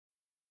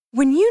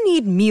When you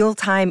need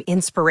mealtime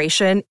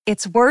inspiration,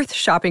 it's worth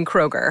shopping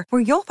Kroger,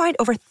 where you'll find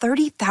over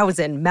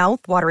 30,000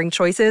 mouth-watering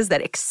choices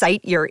that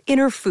excite your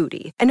inner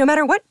foodie. And no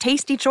matter what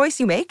tasty choice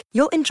you make,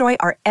 you'll enjoy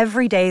our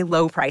everyday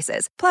low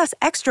prices, plus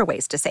extra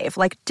ways to save,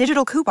 like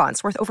digital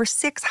coupons worth over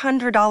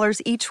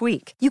 $600 each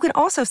week. You can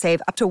also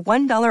save up to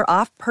 $1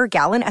 off per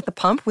gallon at the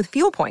pump with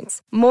fuel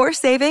points. More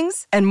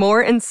savings and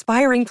more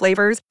inspiring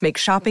flavors make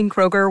shopping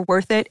Kroger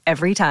worth it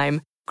every time.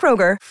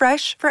 Kroger,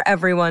 fresh for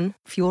everyone.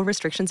 Fuel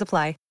restrictions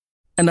apply.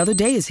 Another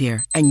day is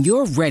here, and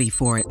you're ready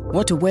for it.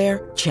 What to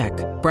wear? Check.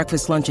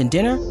 Breakfast, lunch, and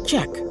dinner?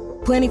 Check.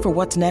 Planning for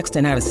what's next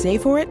and how to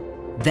save for it?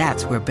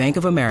 That's where Bank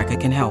of America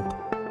can help.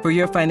 For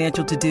your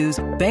financial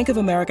to-dos, Bank of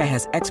America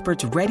has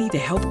experts ready to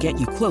help get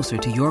you closer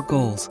to your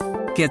goals.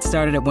 Get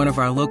started at one of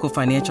our local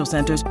financial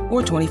centers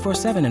or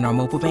 24/7 in our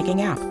mobile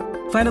banking app.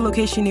 Find a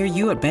location near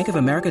you at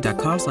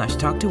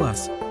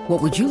bankofamerica.com/talktous. What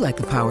would you like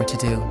the power to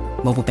do?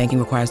 Mobile banking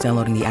requires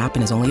downloading the app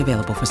and is only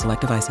available for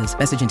select devices.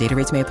 Message and data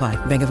rates may apply.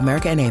 Bank of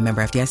America N.A.,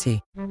 member FDIC.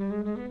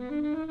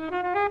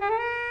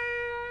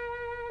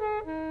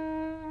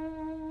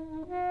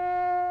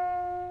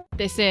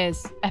 This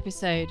is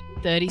episode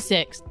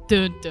 36.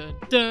 Dun dun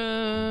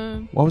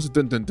dun. What was the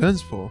dun dun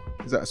duns for?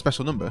 Is that a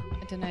special number?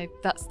 I don't know.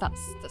 That's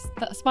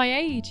my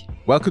age.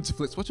 Welcome to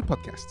Flix Watcher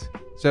Podcast.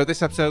 So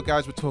this episode,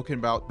 guys, we're talking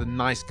about The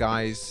Nice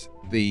Guys,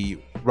 the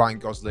Ryan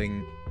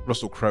Gosling,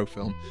 Russell Crowe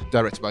film,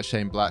 directed by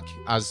Shane Black,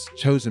 as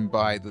chosen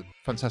by the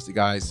fantastic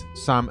guys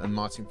Sam and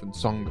Martin from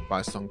Song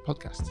by Song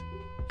podcast.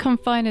 Come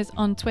find us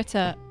on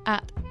Twitter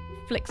at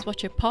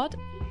FlixWatcherPod.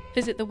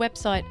 Visit the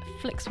website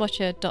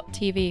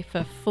flixwatcher.tv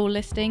for full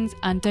listings,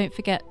 and don't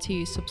forget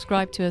to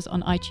subscribe to us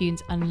on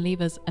iTunes and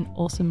leave us an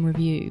awesome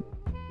review.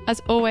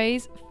 As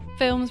always,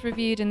 films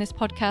reviewed in this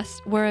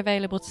podcast were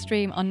available to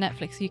stream on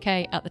Netflix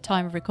UK at the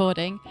time of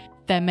recording.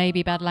 There may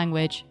be bad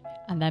language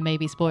and there may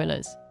be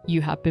spoilers.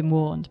 You have been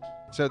warned.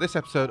 So this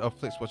episode of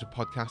Flix Watcher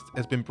Podcast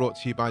has been brought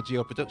to you by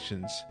Geo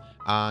Productions,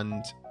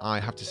 and I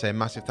have to say a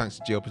massive thanks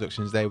to Geo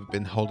Productions. They've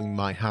been holding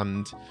my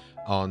hand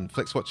on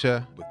Flix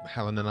Watcher with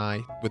Helen and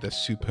I with their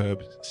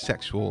superb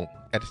sexual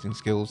editing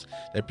skills.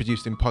 They're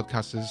producing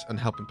podcasters and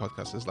helping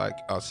podcasters like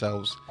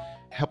ourselves,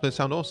 helping us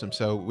sound awesome.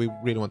 So we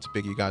really want to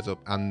big you guys up,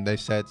 and they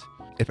said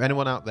if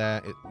anyone out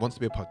there wants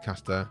to be a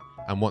podcaster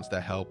and wants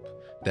their help,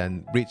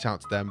 then reach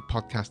out to them,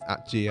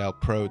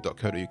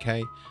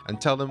 podcast@glpro.co.uk,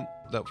 and tell them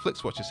that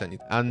Flix Watcher sent you,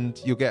 and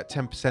you'll get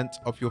 10%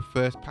 off your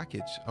first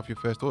package, off your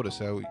first order,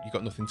 so you've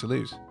got nothing to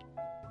lose.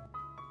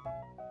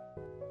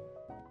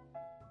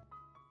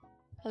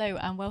 Hello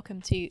and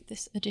welcome to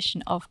this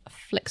edition of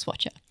Flix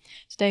Watcher.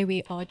 Today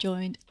we are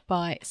joined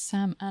by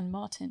Sam and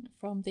Martin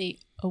from the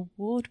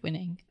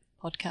award-winning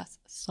podcast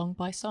Song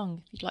by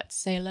Song. If you'd like to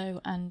say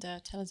hello and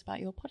tell us about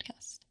your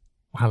podcast.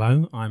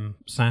 Hello, I'm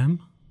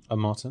Sam. I'm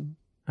Martin.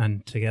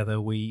 And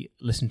together we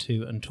listen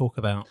to and talk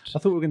about... I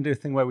thought we were going to do a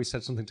thing where we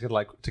said something together,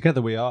 like,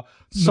 together we are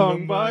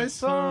Song by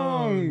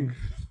Song.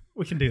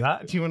 We can do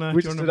that. Do you want to...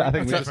 We just did it. I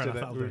think we just did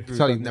it.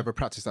 So you've never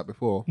practiced that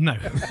before? No.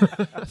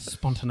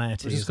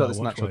 Spontaneity. We've just got this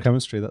natural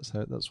chemistry. That's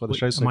why the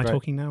show's so great. Am I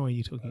talking now or are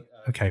you talking...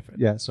 Okay.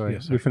 Yeah, sorry.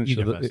 We finished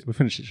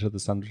each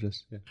other's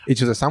sandwiches. Yeah.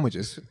 Each other's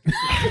sandwiches?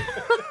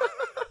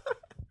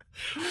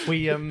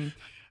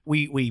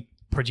 We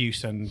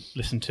produce and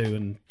listen to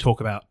and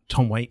talk about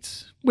Tom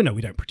Waits. Well, no,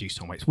 we don't produce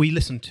Tom Waits. We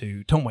listen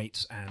to Tom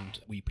Waits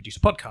and we produce a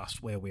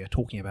podcast where we are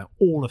talking about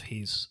all of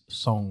his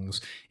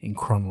songs in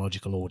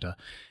chronological order.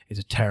 It's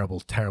a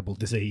terrible, terrible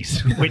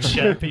disease, which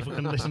people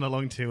can listen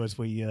along to as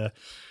we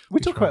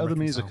talk about other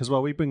music as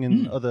well. We bring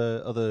in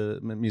other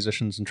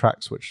musicians and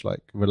tracks which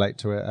like relate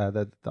to it.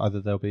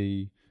 Either there'll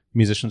be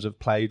musicians who've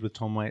played with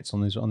Tom Waits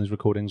on these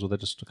recordings, or they're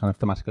just kind of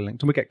thematically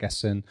linked. And we get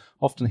guests in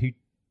often who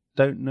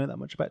don't know that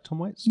much about Tom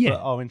Waits,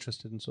 but are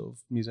interested in sort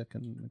of music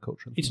and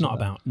culture. And it's not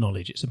about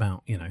knowledge; it's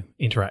about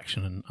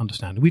interaction and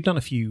understanding. We've done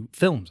a few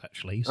films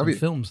actually,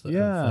 films that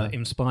have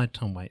inspired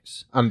Tom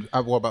Waits. And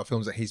what about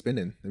films that he's been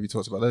in? Have you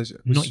talked about those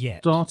yet? Not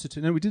yet. No,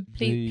 we did.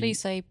 Please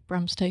say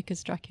Bram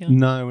Stoker's Dracula.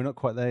 No, we're not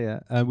quite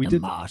there yet. We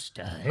did.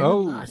 Master.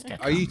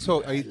 Are you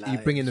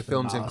bringing the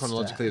films in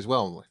chronologically as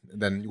well?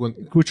 Then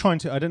we're trying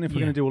to. I don't know if we're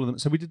going to do all of them.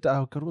 So we did.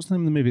 Oh God, what's the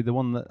name of the movie? The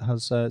one that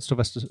has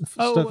Sylvester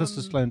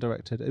Stallone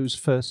directed. It was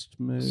first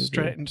movie.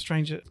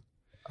 Stranger.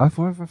 I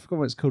forgot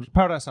what it's called.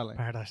 Paradise Alley.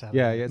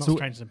 Yeah. It's not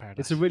Strangers in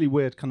Paradise. It's a really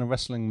weird kind of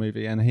wrestling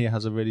movie, and he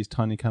has a really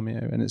tiny cameo,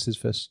 and it's his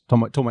first.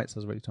 Tom Waits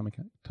has a really tiny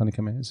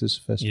cameo. It's his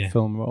first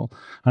film role,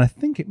 and I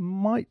think it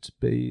might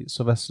be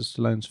Sylvester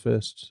Stallone's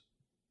first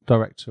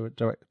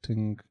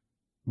directing,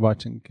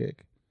 writing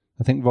gig.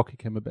 I think Rocky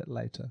came a bit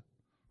later.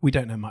 We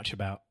don't know much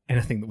about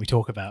anything that we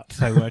talk about,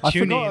 so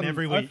tune in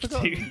every week. But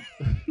he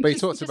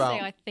talks just about. Say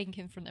I think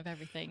in front of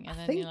everything, and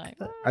then you're like,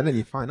 and then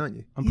you're fine, aren't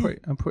you? I'm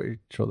pretty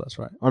sure that's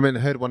right. I mean, I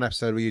heard one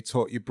episode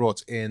where you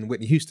brought in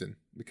Whitney Houston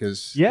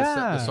because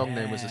the song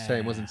name was the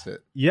same, wasn't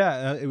it?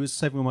 Yeah, it was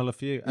 "Saving All My Love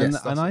for You," and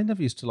I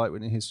never used to like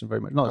Whitney Houston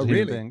very much. Not as a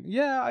human being.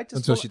 Yeah, I just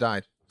until she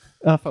died.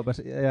 I felt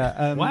better.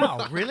 Yeah.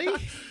 Wow, really?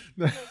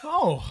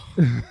 Oh.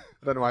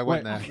 I don't know why I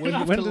went there. I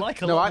have to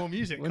like a no, lot I- more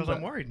music because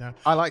I'm worried now.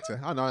 I liked her.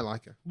 I know I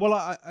like her. Well,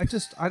 I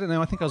don't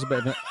know. I think I was a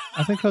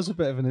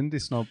bit of an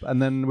indie snob,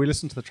 and then we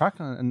listened to the track,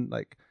 and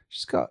like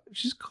she's got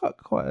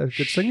quite a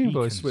good singing She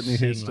voice, can Whitney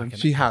sing Houston. like an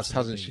She has, absolute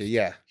hasn't she? beast.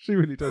 Yeah. She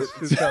really does.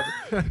 She's got-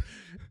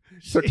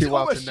 Took It's you a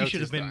while to almost she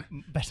should have notice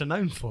been better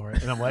known for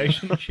it in a way.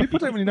 shouldn't she? People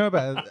don't really know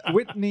about her.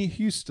 Whitney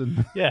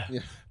Houston. Yeah. Yeah.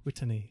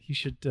 Whitney, you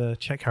should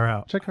check her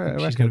out. Check her I out.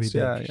 think she's going to be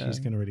big. Records, yeah. She's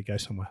going to really go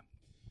somewhere.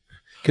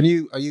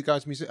 Are you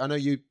guys music? I know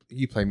you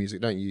play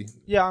music, don't you?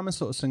 Yeah, I'm a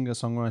sort of singer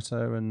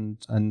songwriter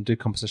and do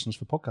compositions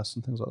for podcasts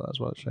and things like that as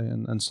well. Actually,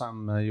 and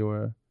Sam,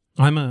 you're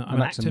I'm an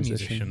actor actor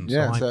musician. musician.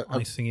 Yeah, So so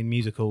I sing in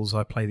musicals.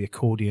 I play the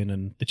accordion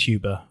and the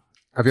tuba,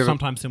 Have you ever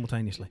sometimes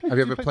simultaneously. have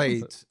you ever play played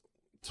trumpet?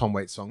 Tom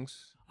Waits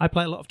songs? I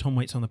play a lot of Tom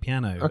Waits on the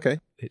piano. Okay.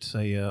 It's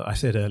I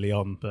said early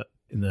on, but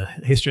in the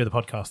history of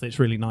the podcast, it's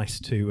really nice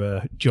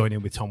to join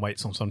in with Tom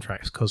Waits on some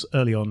tracks because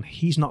early on,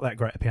 he's not that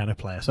great a piano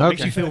player. So it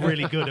makes you feel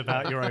really good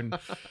about your own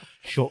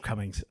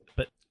shortcomings.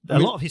 But a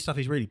lot of his stuff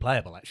is really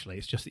playable, actually.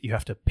 It's just that you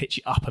have to pitch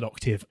it up an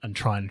octave and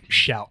try and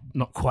shout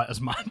not quite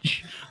as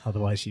much.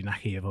 Otherwise, you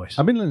knacker your voice.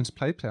 I've been learning to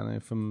play piano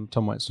from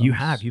Tom Waits songs. You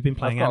have. You've been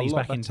playing I've got a Annie's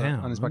lot Back in better.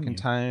 Town. Annie's Back in haven't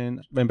you?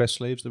 Town. Rainbow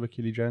Sleeves, the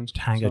Ricky Lee Jones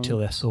Tango song. Till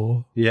They're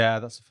Sore. Yeah,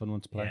 that's a fun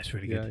one to play. Yeah, it's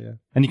really good. Yeah.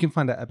 And you can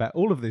find out about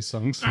all of these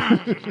songs.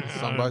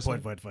 Song by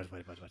song.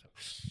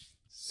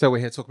 So we're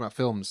here talking about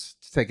films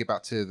to take it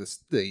back to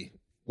the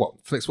what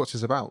Flix Watch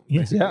is about.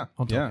 Yes. Yeah,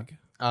 On yeah. topic.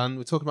 And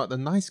we're talking about The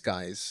Nice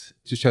Guys,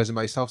 just chosen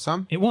by yourself,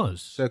 Sam. It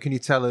was. So can you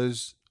tell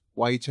us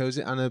why you chose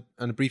it and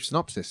a brief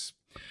synopsis?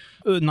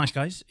 Nice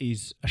Guys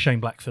is a Shane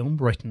Black film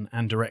written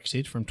and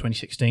directed from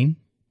 2016.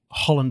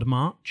 Holland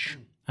March,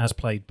 as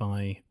played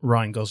by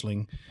Ryan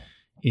Gosling,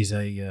 is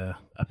a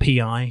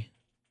PI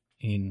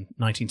in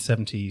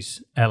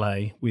 1970s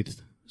LA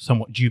with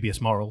somewhat dubious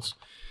morals.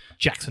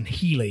 Jackson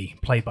Healy,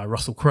 played by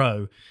Russell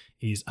Crowe,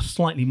 is a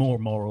slightly more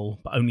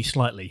moral, but only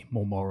slightly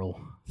more moral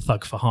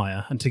thug for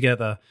hire. And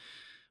together,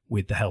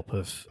 with the help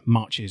of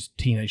March's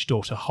teenage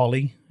daughter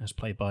Holly, as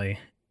played by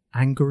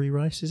Angourie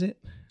Rice, is it?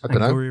 I don't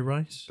know. Angourie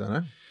Rice? Don't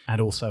know.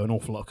 And also an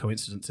awful lot of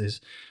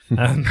coincidences.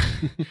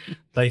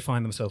 They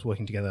find themselves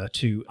working together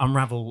to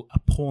unravel a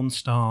porn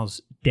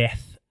star's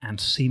death and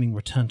seeming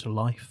return to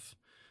life,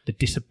 the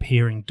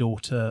disappearing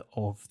daughter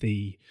of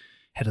the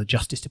head of the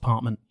Justice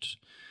Department,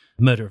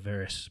 murder of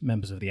various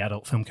members of the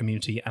adult film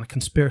community, and a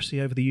conspiracy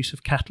over the use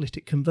of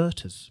catalytic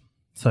converters.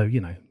 So,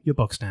 your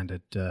bog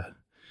standard...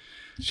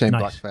 Shane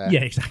nice. Black Fair. Yeah,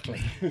 exactly.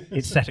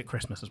 It's set at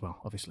Christmas as well,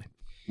 obviously.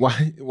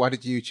 Why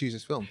did you choose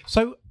this film?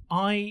 So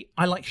I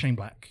like Shane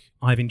Black.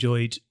 I've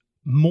enjoyed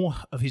more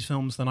of his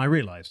films than I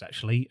realised,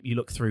 actually. You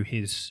look through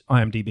his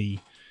IMDb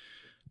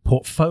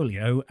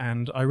portfolio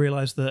and I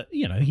realised that,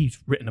 he's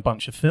written a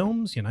bunch of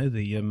films,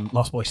 the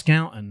Last Boy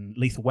Scout and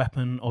Lethal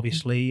Weapon,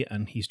 obviously,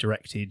 and he's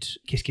directed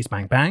Kiss Kiss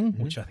Bang Bang,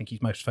 which I think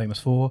he's most famous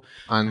for.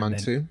 Iron Man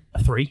then 2.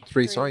 3.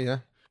 3, sorry, yeah.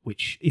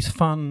 Which is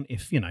fun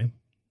if,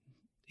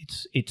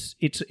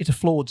 it's a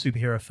flawed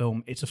superhero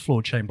film. It's a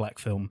flawed Shane Black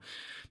film.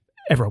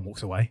 Everyone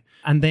walks away.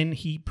 And then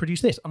he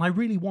produced this. And I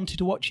really wanted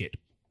to watch it.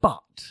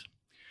 But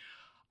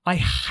I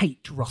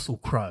hate Russell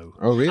Crowe.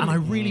 Oh, really? And I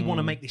really want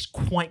to make this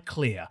quite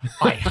clear.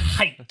 I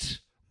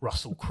hate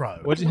Russell Crowe.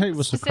 Why do you hate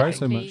Russell Crowe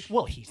so much?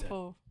 Well, he's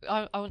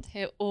I want to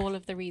hear all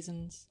of the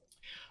reasons.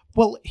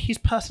 Well, his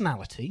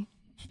personality.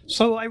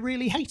 So I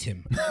really hate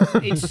him.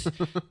 It's...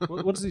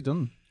 What has he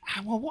done?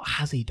 Well, what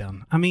has he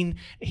done? I mean,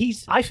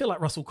 I feel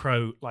like Russell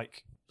Crowe,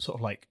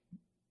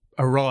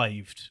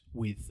 arrived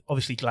with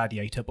obviously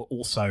Gladiator, but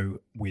also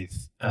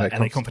with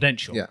LA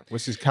Confidential. Yeah,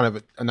 which is kind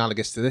of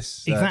analogous to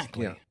this.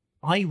 Exactly. Yeah.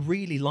 I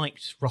really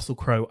liked Russell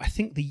Crowe, I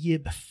think the year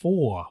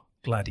before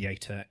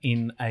Gladiator,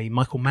 in a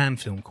Michael Mann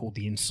film called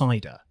The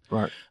Insider.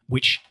 Right.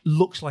 Which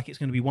looks like it's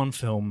going to be one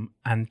film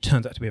and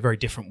turns out to be a very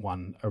different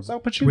one. Is Al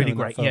Pacino really in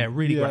that great, film?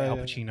 great Yeah, Al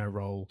Pacino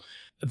role.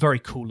 A very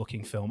cool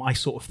looking film. I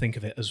sort of think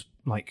of it as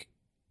like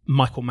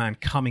Michael Mann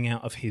coming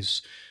out of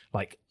his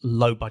like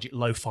low budget,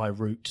 lo-fi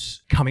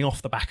roots, coming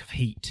off the back of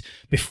Heat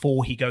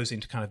before he goes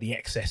into kind of the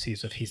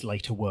excesses of his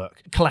later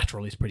work.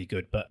 Collateral is pretty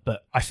good, but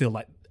I feel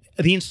like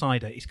The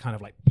Insider is kind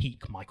of like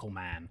peak Michael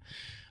Mann.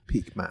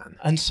 Peak man.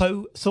 And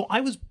so I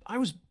was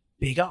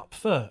big up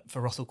for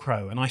Russell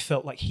Crowe, and I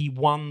felt like he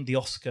won the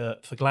Oscar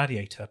for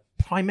Gladiator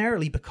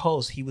primarily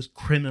because he was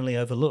criminally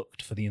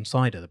overlooked for The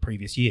Insider the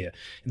previous year,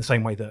 in the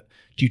same way that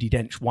Judi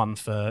Dench won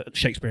for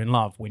Shakespeare in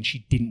Love when she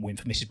didn't win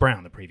for Mrs.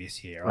 Brown the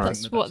previous year. I think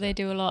That's what they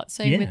do a lot.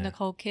 Same with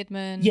Nicole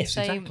Kidman. Yes,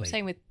 same, exactly.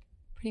 Same with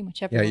pretty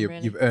much Yeah, everyone,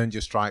 really. you've earned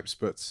your stripes,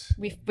 but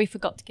We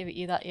forgot to give it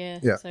you that year.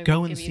 Yeah. So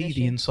Go we'll and give it see this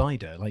The year.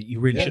 Insider. Like, you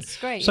really Yeah, should. it's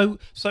great.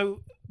 So,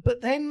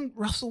 but then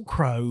Russell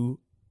Crowe,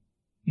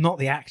 not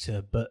the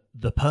actor, but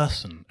the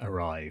person,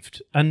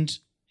 arrived. And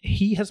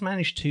he has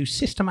managed to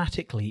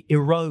systematically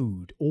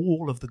erode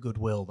all of the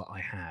goodwill that I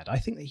had. I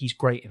think that he's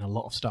great in a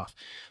lot of stuff.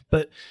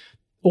 But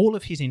all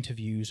of his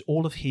interviews,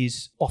 all of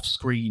his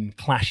off-screen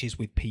clashes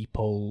with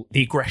people,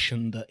 the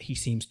aggression that he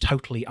seems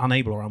totally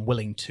unable or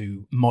unwilling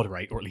to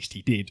moderate, or at least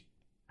he did.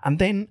 And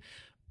then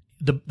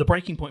the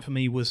breaking point for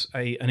me was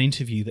an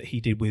interview that he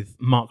did with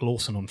Mark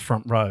Lawson on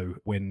Front Row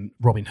when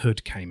Robin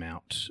Hood came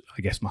out.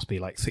 I guess must be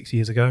like 6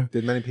 years ago.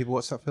 Did many people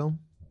watch that film?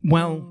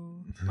 Well,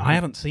 I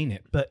haven't seen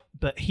it, but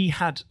he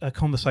had a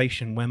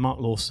conversation where Mark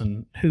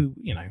Lawson, who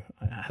I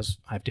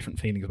have different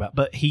feelings about,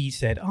 but he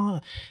said,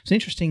 it's an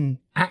interesting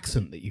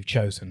accent that you've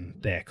chosen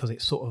there because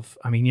it's sort of,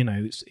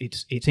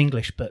 it's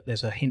English, but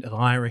there's a hint of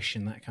Irish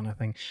and that kind of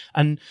thing.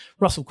 And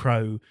Russell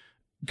Crowe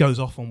goes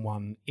off on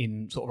one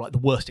in sort of like the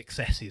worst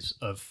excesses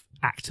of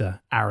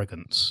actor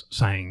arrogance,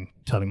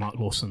 telling Mark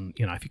Lawson,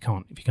 if you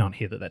can't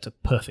hear that that's a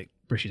perfect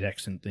British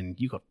accent, then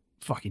you got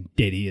fucking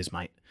dead ears,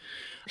 mate.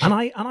 And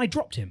I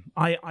dropped him.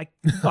 I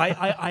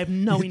have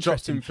no You interest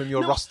dropped him in from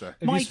your roster.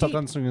 Have you stopped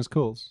answering his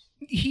calls?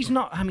 He's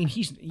not. I mean,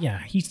 he's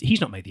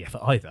not made the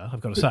effort either,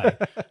 I've got to say.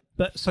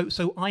 But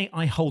so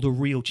I hold a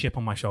real chip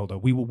on my shoulder.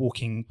 We were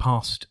walking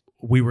past.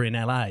 We were in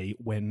LA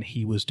when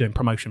he was doing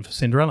promotion for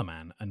Cinderella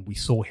Man, and we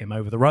saw him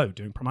over the road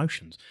doing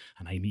promotions.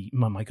 And Amy,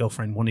 my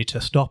girlfriend, wanted to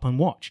stop and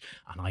watch,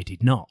 and I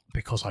did not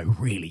because I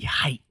really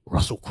hate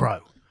Russell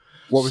Crowe.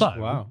 What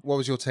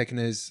was your take on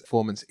his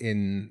performance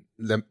in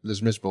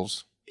Les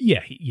Miserables?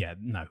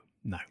 No.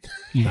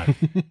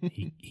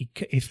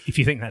 If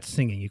you think that's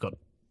singing, you've got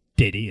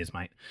dead ears,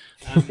 mate.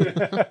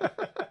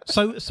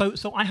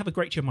 So I have a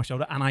great chip on my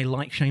shoulder, and I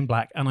like Shane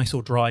Black, and I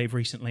saw Drive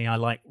recently. I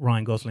like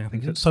Ryan Gosling, I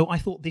think. So I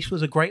thought this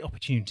was a great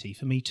opportunity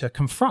for me to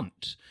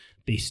confront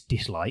this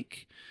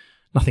dislike.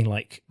 Nothing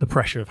like the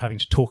pressure of having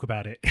to talk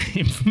about it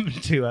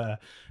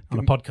on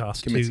a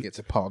podcast. Committing it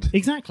to pod.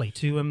 Exactly,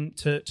 to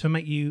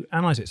make you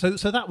analyse it.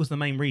 So that was the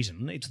main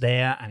reason. It's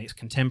there and it's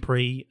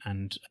contemporary,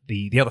 and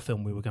the other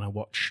film we were going to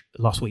watch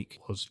last week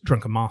was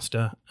Drunken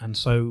Master, and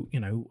so,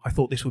 I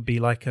thought this would be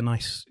like a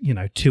nice,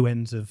 two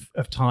ends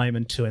of time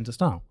and two ends of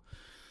style.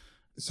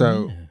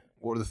 So,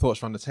 What are the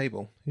thoughts around the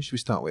table? Who should we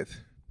start with?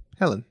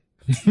 Helen?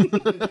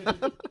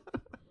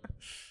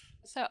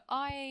 So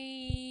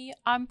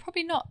I'm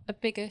probably not a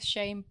bigger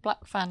Shane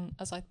Black fan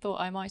as I thought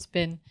I might have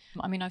been.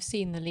 I mean, I've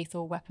seen the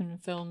Lethal Weapon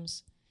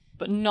films,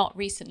 but not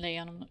recently,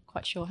 and I'm not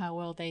quite sure how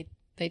well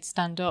they'd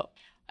stand up.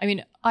 I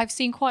mean, I've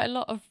seen quite a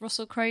lot of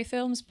Russell Crowe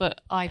films,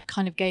 but I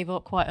kind of gave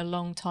up quite a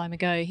long time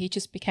ago. He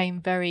just became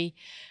very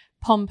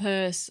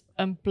pompous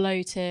and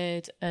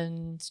bloated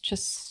and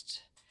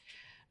just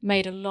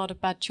made a lot of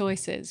bad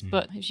choices.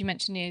 But as you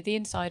mentioned, The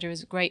Insider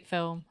is a great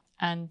film,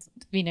 and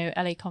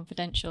LA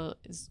Confidential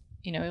is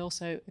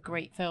also a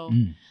great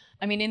film.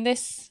 I mean, in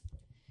this,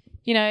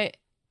 he's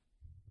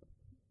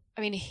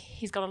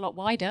got a lot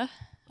wider.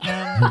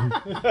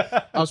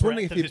 I was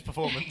wondering if his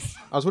performance.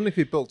 I was wondering if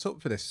he built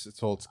up for this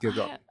at all to give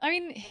up. I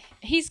mean,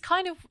 he's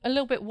kind of a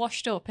little bit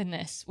washed up in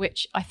this,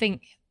 which I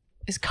think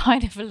is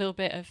kind of a little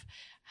bit of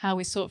how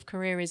his sort of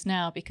career is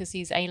now, because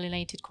he's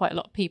alienated quite a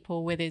lot of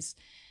people with his,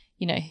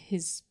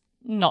 his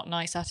not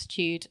nice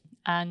attitude,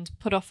 and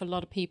put off a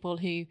lot of people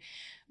who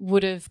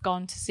would have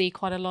gone to see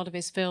quite a lot of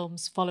his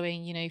films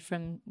following,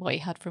 from what he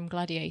had from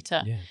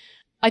Gladiator. Yeah.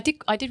 I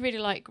did really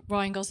like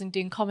Ryan Gosling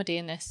doing comedy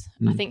in this.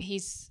 I think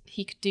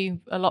he could do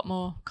a lot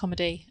more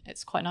comedy.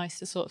 It's quite nice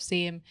to sort of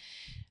see him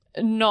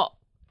not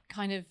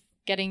kind of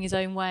getting his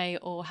own way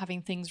or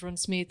having things run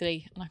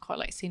smoothly, and I quite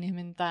like seeing him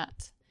in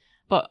that.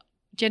 But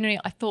generally,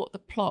 I thought the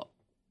plot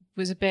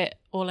was a bit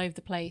all over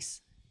the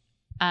place,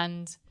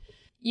 and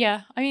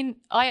yeah, I mean,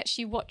 I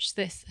actually watched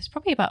this. It's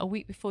probably about a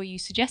week before you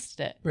suggested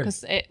it,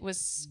 because it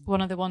was one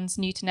of the ones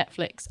new to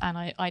Netflix, and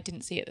I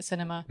didn't see it at the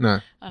cinema.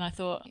 No. And I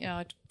thought,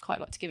 I'd quite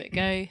like to give it a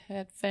go. I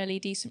had fairly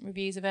decent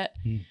reviews of it.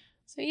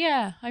 So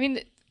yeah, I mean,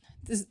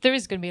 there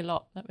is going to be a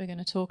lot that we're going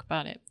to talk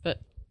about it, but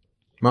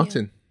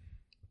Martin,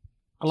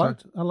 I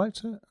liked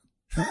it.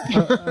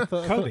 I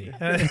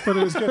thought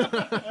it was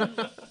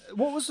good.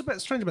 What was a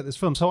bit strange about this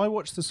film? So I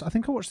watched this. I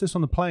think I watched this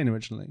on the plane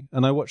originally,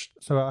 and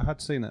I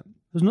had seen it.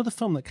 There's another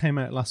film that came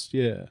out last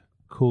year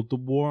called The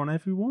War on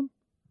Everyone,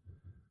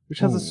 which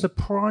has a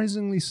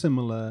surprisingly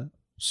similar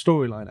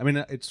storyline. I mean,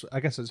 I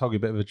guess it's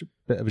arguably a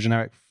bit of a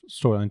generic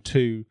storyline.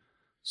 Two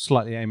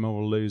slightly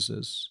amoral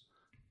losers.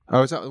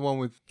 Oh, is that the one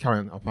with? Carry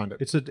on, I'll find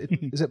it. Is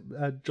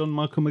it John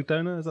Michael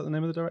McDonough? Is that the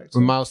name of the director?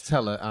 With Miles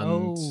Teller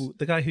and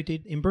the guy who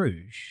did In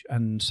Bruges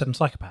and Seven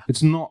Psychopaths.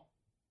 It's not.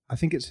 I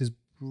think it's his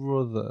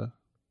brother.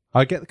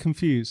 I get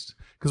confused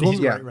because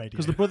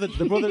the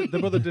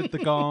brother did The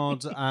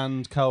Guard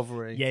and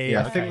Calvary.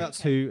 Yeah. I think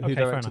that's who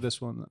directed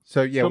this one.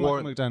 So yeah,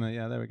 Michael McDonough.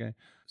 Yeah, there we go.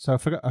 So I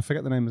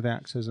forget the name of the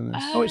actors in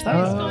this. Oh, it's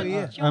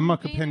that. And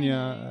Michael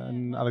Pena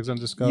and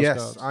Alexander Skarsgård.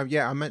 Yes,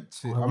 I meant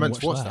to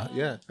watch that.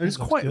 Yeah, and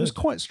it was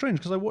quite strange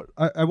because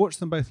I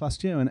watched them both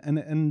last year,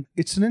 and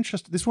it's an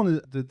interest. This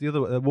one, the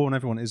other War on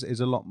Everyone,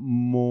 is a lot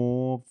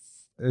more.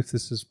 If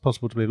this is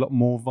possible to be a lot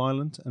more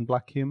violent and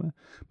black humour,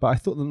 but I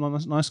thought The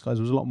Nice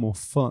Guys was a lot more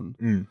fun.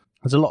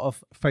 There's a lot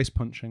of face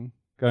punching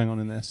going on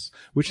in this,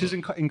 which is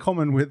in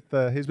common with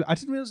his. I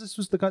didn't realise this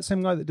was the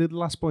same guy that did The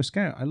Last Boy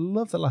Scout. I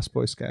love The Last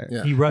Boy Scout.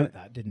 Yeah. He wrote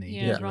that, didn't he?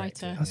 Yeah,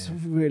 writer. That's a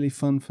really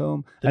fun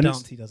film. The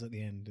dance he does at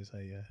the end is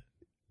a.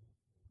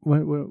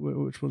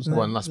 Which one's that?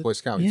 One Last Boy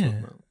Scout. Yeah.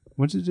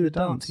 What did he do? The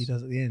dance he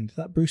does at the end. Is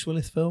that Bruce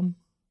Willis film?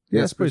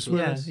 Yeah, Yes, Bruce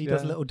Willis. Willis. He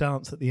does a little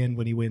dance at the end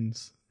when he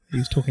wins. He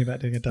was talking about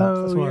doing a dance.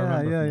 That's what I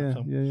remember from that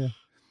film. yeah.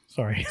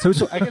 Sorry. So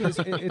again,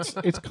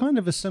 it's kind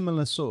of a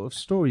similar sort of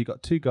story. You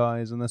got two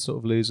guys and they're sort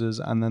of losers,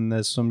 and then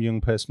there's some young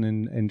person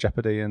in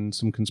jeopardy and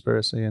some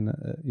conspiracy, and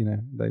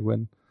they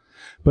win.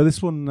 But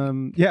this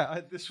one,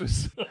 this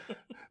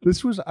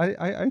was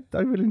I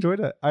really enjoyed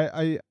it.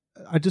 I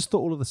just thought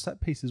all of the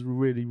set pieces were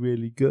really,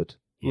 really good.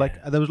 Yeah.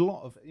 Like there was a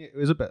lot of it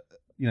was a bit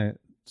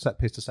set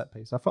piece to set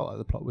piece. I felt like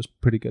the plot was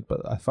pretty good,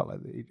 but I felt like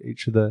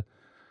each of the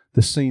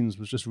scenes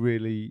was just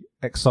really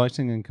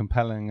exciting and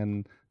compelling,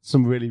 and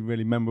some really,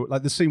 really memorable.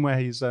 Like the scene where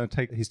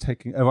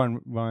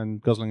Ryan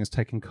Gosling is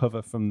taking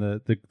cover from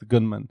the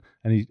gunman,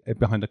 and he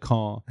behind a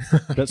car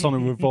that's on a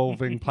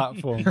revolving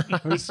platform.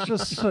 It's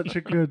just such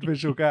a good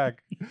visual gag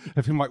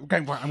of him like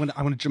going right. I'm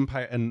gonna jump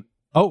out, and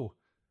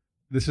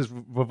this is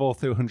revolve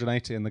through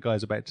 180, and the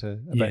guy's about to.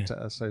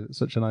 So it's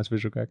such a nice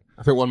visual gag.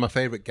 I think one of my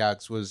favourite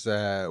gags was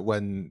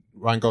when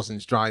Ryan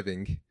Gosling's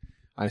driving,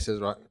 and he says,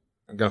 "Right,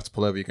 I'm gonna have to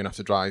pull over. You're gonna have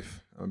to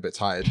drive. I'm a bit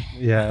tired."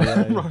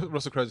 Yeah.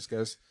 Russell Crowe just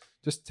goes,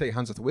 "Just take your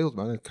hands off the wheels,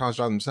 man. The cars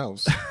drive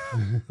themselves."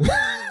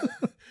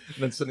 And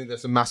then suddenly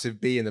there's a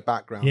massive bee in the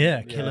background.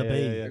 Yeah, Killer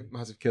Bee. Yeah.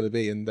 Massive Killer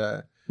Bee, and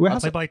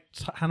Played by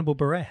Hannibal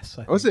Buress.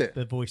 I think, was it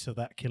the voice of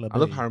that Killer Bee? I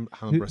love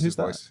Hannibal Buress's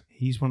voice.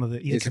 He's one of the.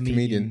 He's a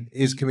comedian.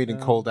 He's a comedian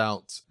called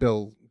out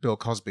Bill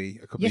Cosby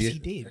a couple of years. He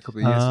did. A couple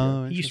of years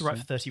ago. He used to write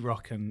for 30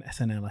 Rock and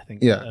SNL, I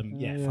think. Yeah.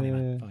 Funny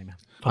man.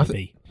 Funny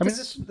bee. I mean,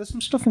 there's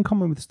some stuff in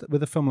common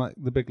with a film like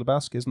The Big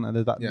Lebowski, isn't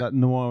there? That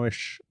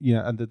noirish,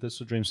 and the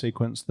sort of dream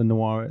sequence, the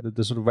noir,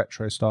 the sort of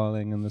retro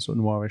styling, and the sort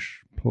of noirish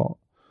plot.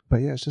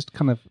 But yeah, it's just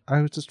kind of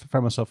I was just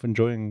found myself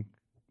enjoying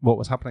what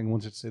was happening,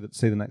 wanted to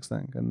see the next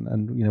thing,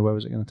 and where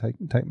was it going to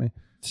take me?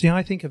 See,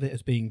 I think of it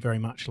as being very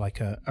much like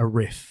a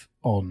riff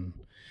on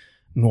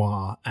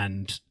noir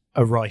and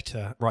a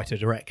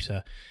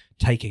writer-director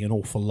taking an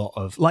awful lot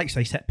of, like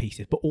say, set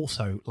pieces, but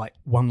also like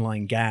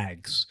one-line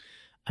gags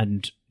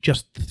and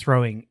just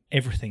throwing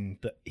everything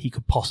that he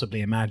could possibly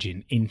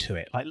imagine into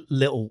it, like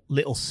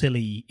little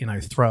silly,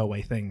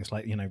 throwaway things,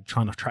 like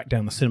trying to track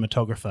down the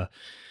cinematographer.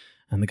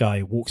 And the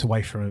guy walks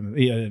away from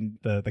him, and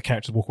the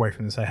characters walk away from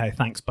him and say, "Hey,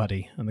 thanks,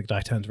 buddy." And the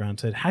guy turns around and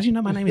said, "How do you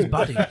know my name is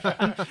Buddy?"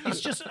 And it's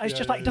just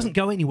like it doesn't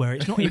go anywhere.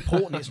 It's not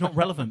important. It's not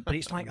relevant. But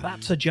it's like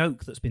that's a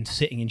joke that's been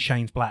sitting in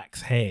Shane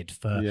Black's head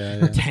for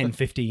 10,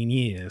 15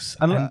 years.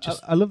 And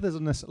I love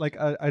this. Like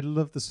I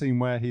love the scene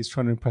where he's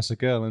trying to impress a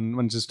girl and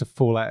manages to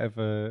fall out of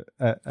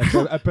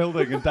a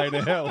building and down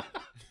a hill.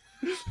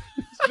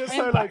 Just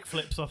so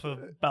flips off a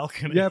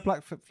balcony. Yeah,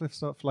 Black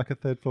flips off like a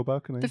third floor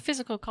balcony. The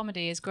physical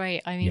comedy is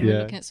great. I mean, we're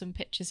looking at some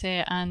pictures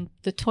here, and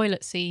the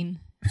toilet scene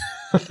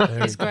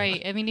is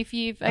great. I mean, if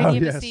you've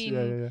only ever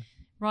seen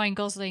Ryan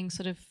Gosling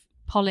sort of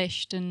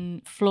polished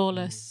and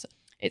flawless,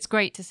 it's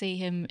great to see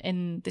him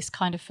in this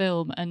kind of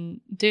film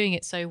and doing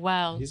it so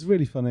well. He's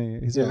really funny.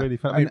 He's a really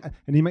funny,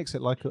 and he makes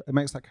it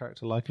makes that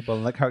character likable.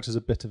 And that character's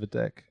a bit of a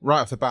dick. Right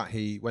off the bat,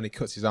 when he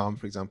cuts his arm,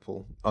 for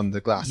example, on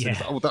the glass,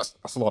 he's like,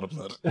 that's a lot of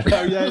blood.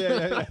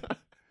 Yeah.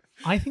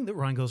 I think that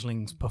Ryan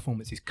Gosling's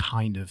performance is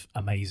kind of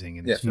amazing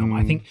in this film.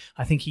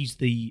 I think he's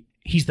the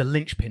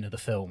linchpin of the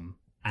film.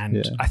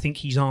 And I think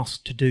he's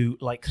asked to do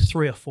like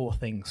 3 or 4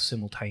 things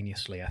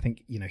simultaneously. I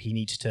think he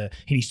needs to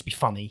be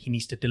funny. He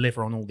needs to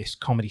deliver on all this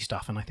comedy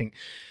stuff. And I think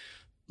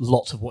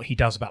lots of what he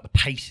does about the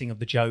pacing of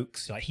the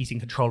jokes, like he's in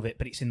control of it,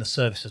 but it's in the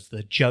service of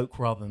the joke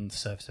rather than the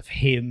service of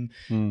him.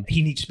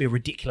 He needs to be a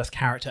ridiculous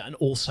character and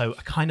also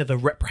a kind of a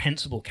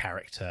reprehensible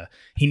character.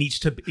 He needs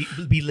to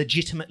be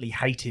legitimately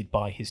hated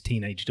by his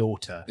teenage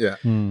daughter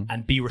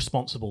and be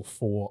responsible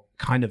for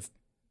kind of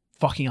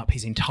fucking up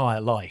his entire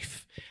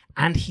life.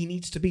 And he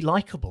needs to be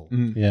likable.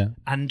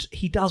 And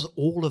he does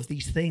all of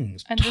these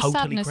things and totally the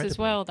sadness credibly. as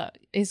well that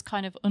is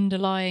kind of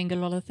underlying a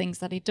lot of the things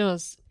that he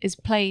does is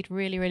played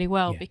really, really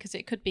well because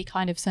it could be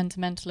kind of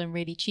sentimental and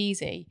really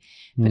cheesy,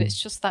 but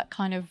it's just that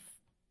kind of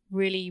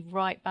really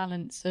right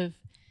balance of,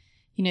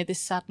 this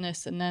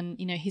sadness, and then,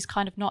 he's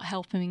kind of not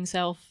helping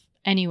himself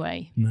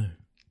anyway. No.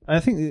 I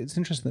think it's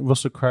interesting that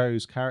Russell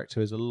Crowe's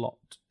character is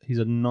he's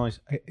a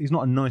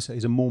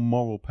more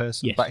moral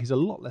person, but he's a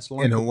lot less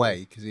likable. In a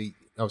way, because he's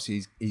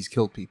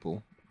killed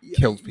people.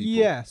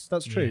 Yes,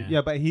 that's true.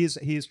 Yeah, but he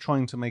is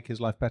trying to make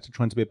his life better,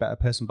 trying to be a better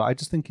person. But I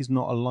just think he's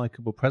not a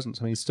likable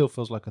presence. I mean, he still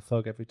feels like a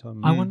thug every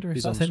time. I wonder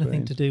if that's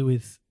anything to do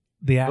with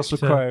the actor Russell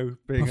Crowe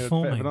being a bit of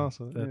performing. an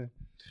arsehole.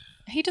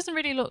 He doesn't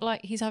really look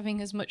like he's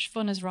having as much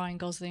fun as Ryan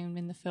Gosling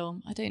in the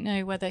film. I don't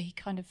know whether he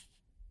kind of...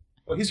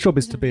 Well, his job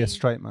is to be a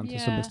straight man to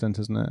some extent,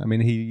 isn't it? I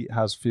mean, he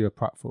has fewer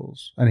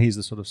pratfalls, and he's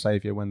the sort of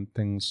saviour when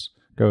things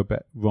go a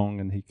bit wrong,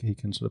 and he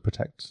can sort of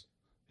protect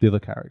the other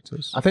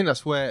characters. I think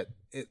that's where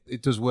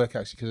it does work,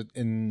 actually, because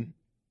in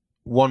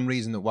one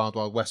reason that Wild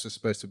Wild West was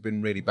supposed to have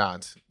been really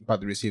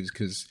badly received is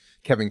because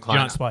Kevin Kline...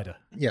 Giant spider.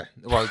 Yeah,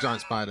 well,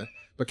 Giant Spider.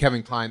 But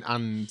Kevin Kline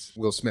and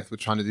Will Smith were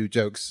trying to do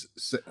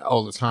jokes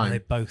all the time. And they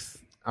both...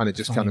 And it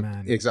just kind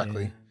of...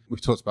 Exactly. Yeah. We've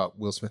talked about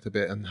Will Smith a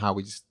bit and how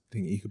we just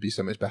think he could be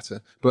so much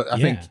better. But I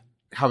think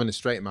having a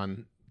straight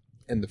man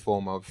in the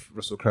form of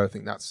Russell Crowe, I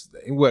think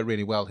it worked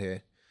really well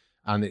here.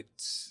 And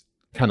it's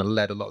kind of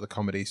led a lot of the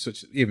comedy,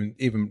 such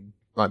even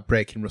like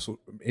breaking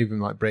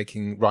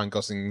Ryan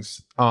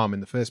Gosling's arm in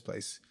the first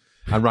place.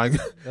 And Ryan,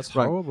 That's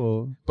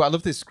horrible. But I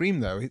love this scream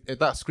though.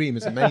 That scream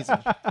is amazing.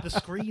 The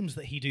screams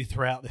that he does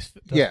throughout this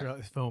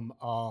film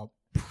are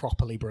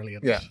properly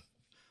brilliant. Yeah.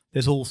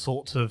 There's all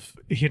sorts of,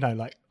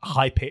 like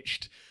high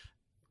pitched,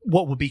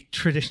 what would be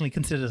traditionally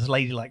considered as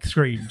ladylike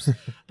screams.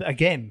 That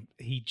again,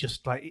 he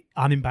just like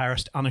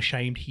unembarrassed,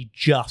 unashamed. He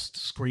just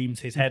screams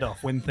his head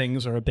off when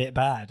things are a bit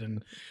bad.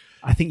 And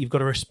I think you've got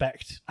to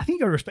respect. I think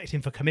you've got to respect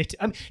him for committing.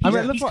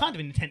 He's kind of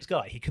an intense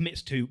guy. He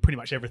commits to pretty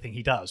much everything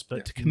he does,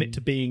 but to commit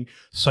to being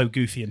so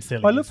goofy and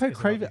silly. I love how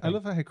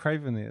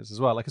craven he is as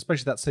well. Like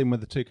especially that scene where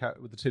the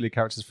two lead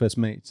characters first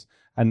meet,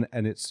 and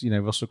it's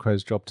Russell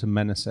Crowe's job to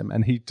menace him,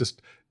 and he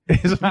just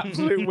is an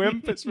absolute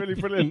wimp. It's really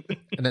brilliant.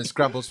 And then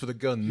scrambles for the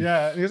gun.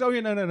 Yeah, and he goes, "Oh yeah,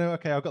 no,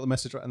 okay, I've got the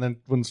message right," and then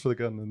runs for the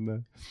gun.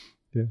 And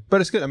yeah,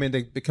 but it's good. I mean,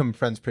 they become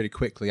friends pretty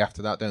quickly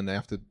after that, don't they?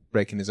 After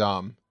breaking his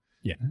arm.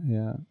 Yeah.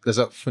 There's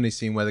that funny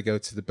scene where they go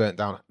to the burnt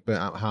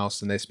out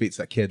house and they speak to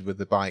that kid with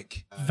the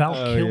bike. Val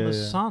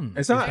Kilmer's son.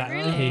 Is that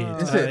really?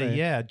 Kid. Is it?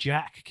 Yeah,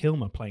 Jack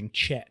Kilmer playing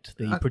Chet,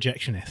 the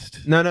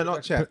projectionist. No,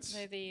 not Chet.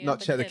 No, Not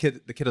Chet.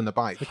 The kid on the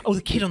bike. Oh,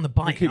 the kid on the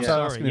bike. he keeps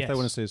Sorry, asking if they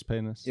want to see his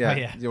penis. Yeah. Oh,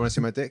 yeah. Do you want to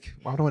see my dick?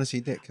 Why do I want to see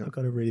dick? I've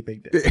got a really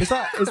big dick. Is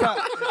that?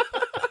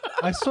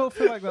 I sort of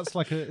feel like that's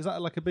is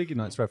that like a Boogie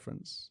Nights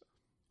reference?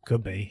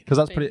 Could be. Because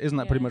isn't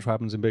that pretty much what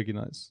happens in Boogie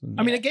Nights?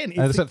 I mean, again,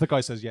 except the guy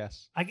says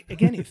yes.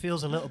 Again, it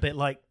feels a little bit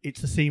like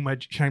it's the scene where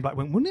Shane Black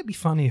went, wouldn't it be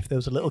funny if there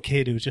was a little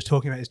kid who was just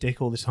talking about his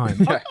dick all the time?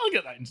 I'll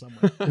get that in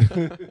somewhere.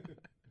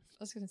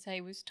 I was going to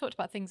say, we've talked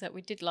about things that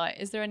we did like.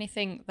 Is there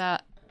anything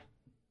that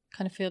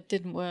kind of feel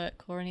didn't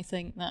work or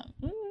anything that...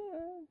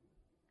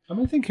 I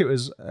mean, I think it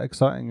was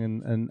exciting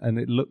and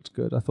it looked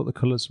good. I thought the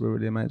colours were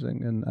really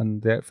amazing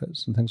and the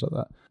outfits and things like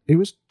that. It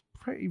was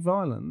pretty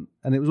violent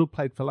and it was all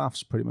played for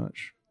laughs pretty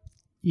much.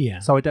 Yeah.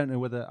 So I don't know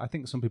whether... I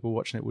think some people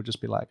watching it would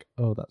just be like,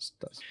 oh,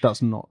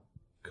 that's not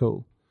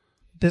cool.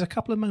 There's a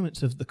couple of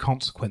moments of the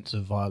consequence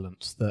of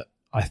violence that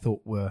I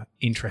thought were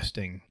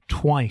interesting.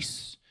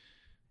 Twice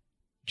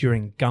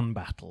during gun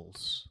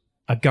battles,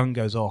 a gun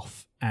goes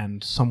off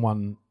and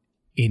someone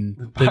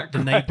in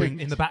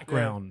the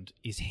background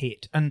is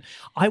hit. And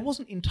I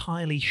wasn't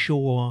entirely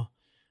sure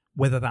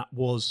whether that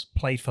was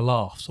played for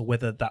laughs or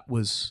whether that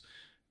was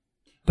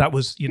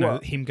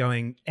him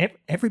going,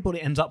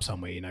 everybody ends up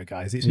somewhere,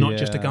 guys. It's not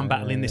just a gun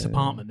battle in this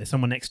apartment. There's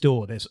someone next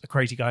door. There's a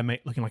crazy guy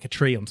looking like a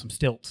tree on some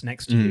stilts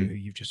next to you who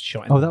you've just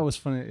shot in. Oh, that was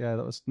funny. Yeah,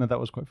 that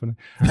was quite funny.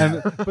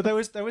 But there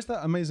was that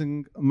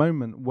amazing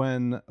moment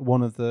when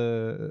one of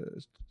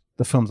the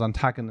film's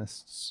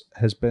antagonists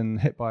has been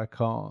hit by a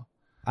car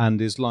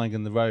and is lying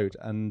in the road,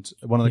 and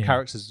one of the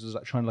characters is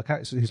like trying to look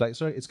out. So he's like,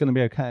 "Sorry, it's going to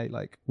be okay.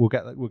 Like, we'll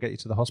get you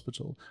to the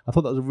hospital." I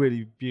thought that was a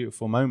really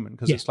beautiful moment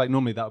because it's like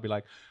normally that would be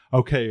like,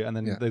 "Okay," and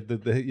then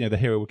the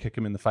hero would kick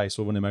him in the face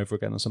or run him over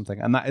again or something,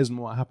 and that isn't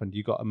what happened.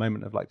 You got a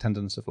moment of like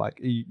tenderness of like,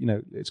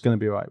 it's going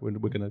to be all right. We're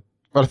going to.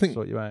 Well, I think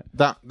sort you out.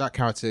 That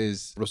character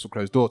is Russell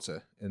Crowe's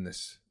daughter in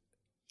this.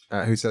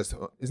 Who says?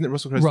 Isn't it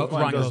Russell Crowe's daughter?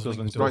 Ryan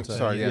Gosling's daughter.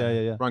 Sorry,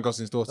 yeah. Ryan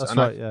Gosling's daughter. That's and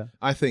right.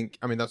 I think.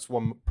 I mean, that's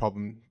one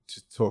problem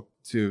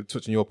to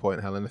touch on your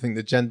point, Helen. I think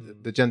the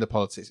gender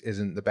politics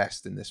isn't the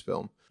best in this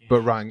film,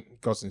 but Ryan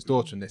Gosling's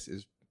daughter in this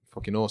is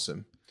fucking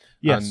awesome.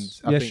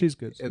 Yes, and I think she's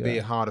good. It'd be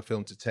a harder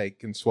film to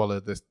take and swallow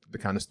the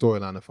kind of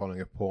storyline of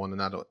following a porn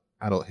and adult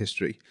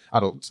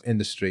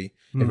industry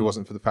if it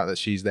wasn't for the fact that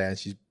she's there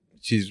and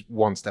she's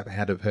one step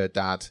ahead of her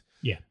dad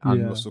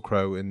and Russell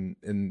Crowe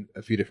in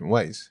a few different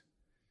ways.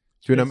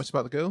 Do you know much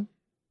about the girl?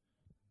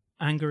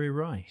 Angourie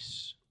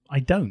Rice.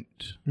 I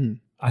don't.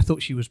 I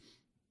thought she was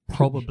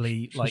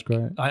probably like...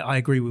 I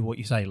agree with what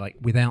you say. Like,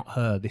 without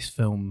her, this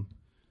film,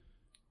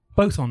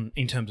 both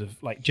in terms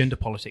of like gender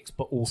politics,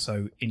 but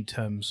also in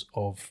terms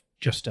of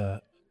just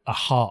a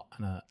heart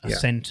and a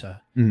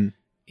centre,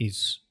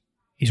 is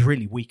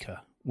really weaker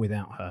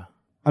without her.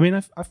 I mean,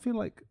 I feel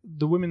like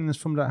the women in this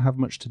film don't have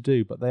much to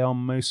do, but they are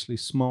mostly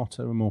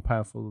smarter and more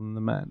powerful than the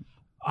men.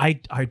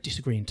 I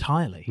disagree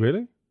entirely.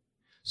 Really?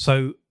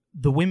 So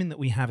the women that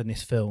we have in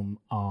this film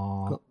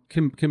are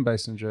Kim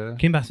Basinger.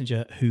 Kim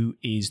Basinger, who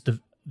is the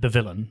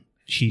villain.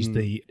 She's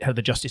the head of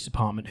the Justice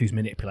Department who's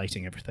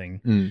manipulating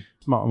everything.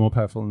 Smarter and more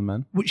powerful than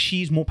men. Which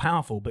she's more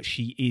powerful, but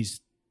she is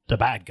the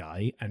bad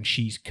guy, and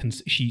she's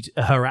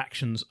her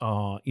actions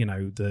are,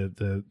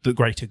 the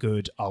greater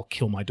good. I'll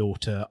kill my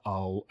daughter.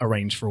 I'll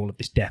arrange for all of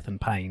this death and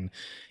pain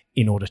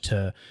in order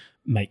to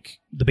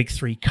make the big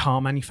three car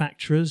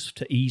manufacturers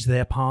to ease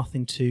their path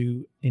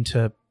into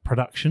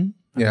production.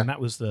 And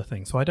that was the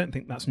thing. So I don't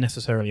think that's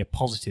necessarily a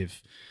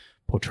positive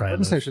portrayal. I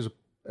wouldn't say it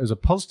was a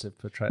positive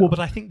portrayal. Well, but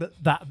I think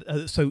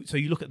that so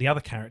you look at the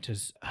other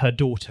characters. Her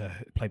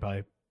daughter, played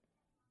by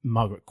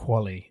Margaret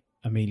Qualley,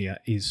 Amelia,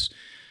 is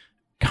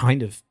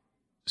kind of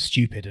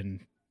stupid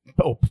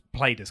or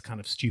played as kind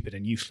of stupid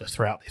and useless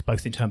throughout this,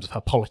 both in terms of her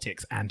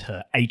politics and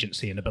her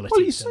agency and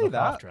ability to look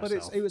after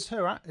herself. But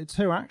it's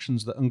her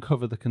actions that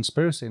uncover the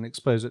conspiracy and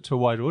expose it to a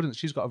wider audience.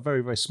 She's got a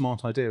very, very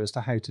smart idea as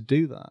to how to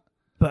do that.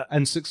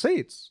 and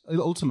succeeds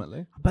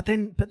ultimately. But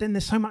then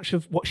there's so much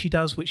of what she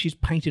does which is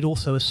painted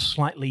also as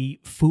slightly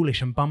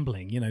foolish and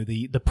bumbling.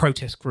 The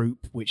protest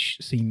group, which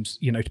seems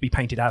to be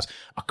painted as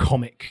a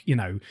comic.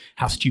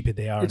 How stupid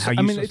they are and how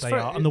useless they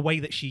are, and the way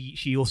that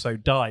she also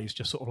dies,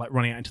 just sort of like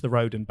running out into the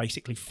road and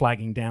basically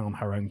flagging down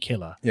her own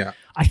killer. Yeah,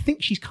 I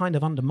think she's kind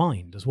of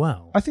undermined as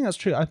well. I think that's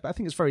true. I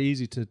think it's very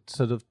easy to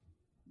sort of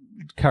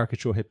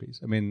caricature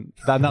hippies. I mean,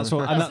 that's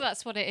what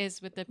that's what it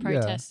is with the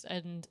protests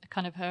and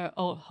kind of her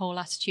whole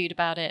attitude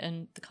about it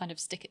and the kind of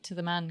stick it to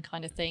the man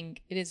kind of thing.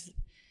 It is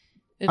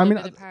a bit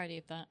of a parody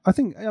of that. I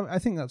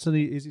think that's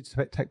really easy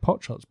to take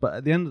pot shots, but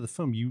at the end of the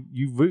film,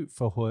 you root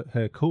for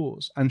her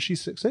cause, and she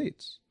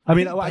succeeds. I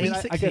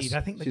guess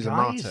I think the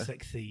guys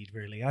succeed.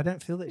 Really, I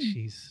don't feel that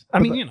she's.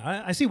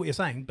 I see what you're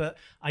saying, but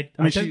I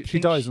don't think she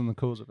dies on the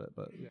cause of it.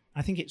 But yeah.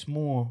 I think it's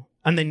more.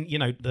 And then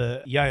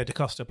the Yaya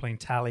DaCosta playing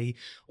Tally,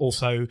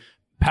 also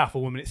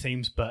powerful woman it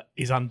seems, but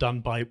is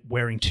undone by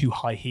wearing too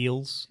high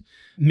heels.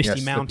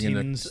 Misty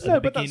Mountains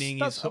at the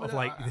beginning is sort of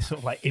like this sort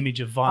of like image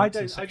of violence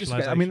and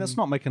sexualization. That's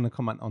not making a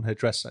comment on her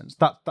dress sense.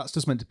 That's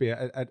just meant to be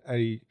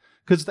a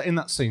because in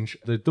that scene,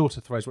 the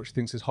daughter throws what she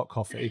thinks is hot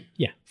coffee.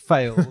 Yeah,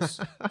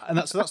 fails, and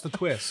that's the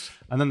twist.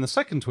 And then the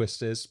second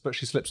twist is, but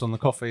she slips on the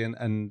coffee,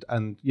 and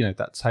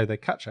that's how they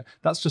catch her.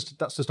 That's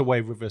just a way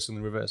of reversing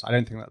the reverse. I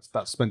don't think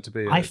that's meant to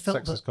be a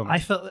sexist comment. I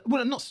felt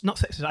not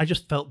sexist. I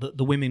just felt that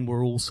the women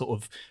were all sort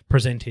of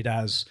presented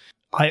as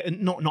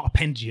not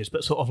appendages,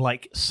 but sort of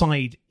like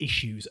side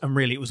issues, and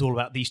really it was all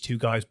about these two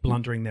guys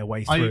blundering their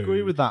way through. I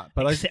agree with that,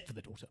 but except for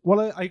the daughter.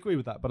 Well, I agree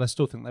with that, but I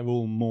still think they're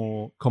all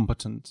more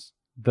competent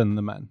than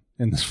the men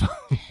in this film.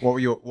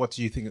 What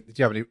do you think? Did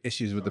you have any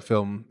issues with the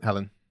film,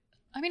 Helen?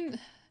 I mean,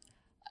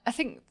 I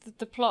think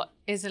the plot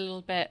is a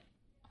little bit.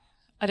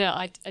 I don't know.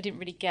 I didn't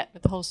really get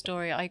the whole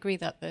story. I agree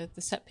that the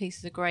set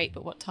pieces are great,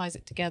 but what ties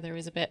it together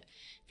is a bit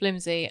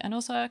flimsy. And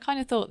also, I kind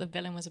of thought the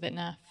villain was a bit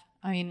naff.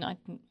 I mean,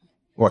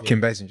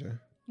 Kim Basinger?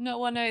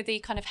 No, the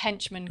kind of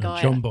henchman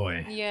guy. John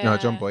Boy. Yeah. No,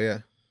 John Boy. Yeah.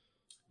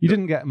 You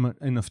didn't get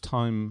enough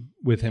time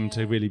with him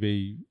to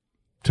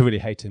really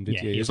hate him,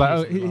 did you? It's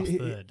like,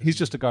 he's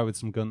just a guy with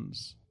some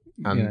guns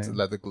and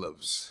leather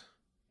gloves.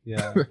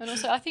 Yeah. And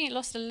also, I think it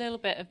lost a little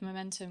bit of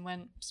momentum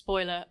when,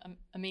 spoiler,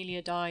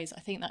 Amelia dies. I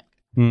think that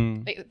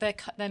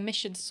their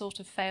mission sort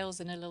of fails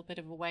in a little bit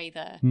of a way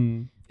there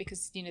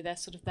because they're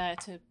sort of there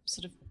to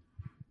sort of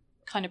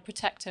kind of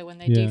protect her when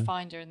they do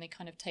find her, and they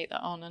kind of take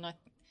that on. And I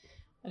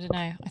don't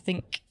know. I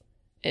think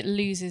it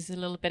loses a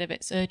little bit of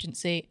its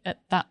urgency at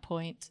that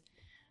point.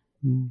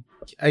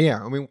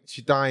 Yeah, I mean,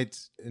 she died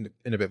in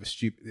a bit of a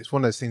stupid. It's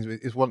one of those things.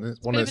 It's one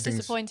of those things. It's a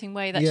disappointing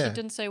way that she'd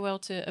done so well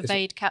to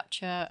evade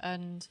capture,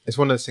 and it's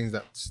one of those things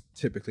that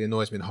typically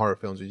annoys me in horror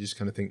films. Where you just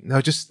kind of think,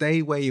 no, just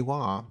stay where you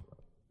are.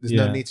 There's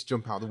no need to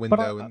jump out the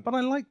window. But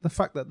I like the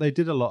fact that they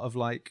did a lot of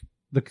like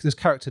this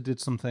character did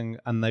something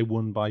and they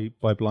won by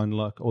blind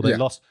luck, or they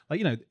lost.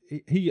 Like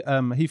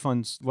he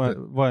finds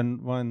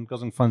when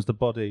Gosling finds the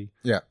body.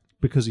 Yeah.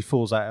 Because he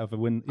falls out of a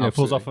window,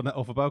 falls off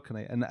a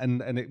balcony,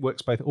 and it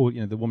works both. Or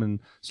the woman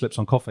slips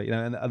on coffee,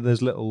 and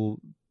there's little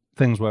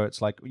things where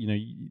it's like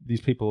these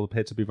people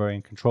appear to be very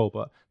in control,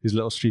 but these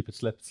little stupid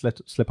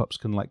slip ups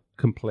can like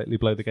completely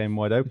blow the game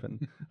wide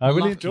open. I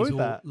really enjoyed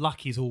that.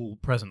 Luck is all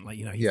present. Like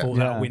he falls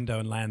out a window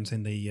and lands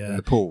in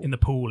the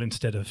pool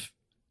instead of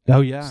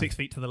 6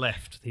 feet to the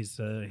left. His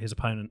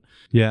opponent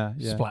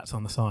splats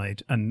on the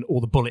side, and all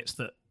the bullets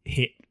that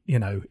hit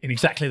in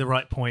exactly the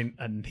right point,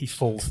 and he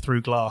falls through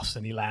glass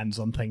and he lands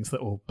on things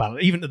that will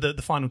balance. Even the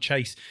final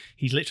chase,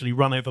 he's literally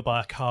run over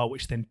by a car,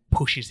 which then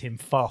pushes him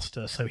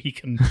faster so he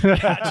can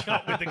catch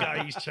up with the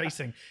guy he's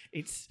chasing.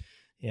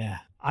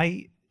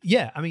 I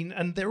mean,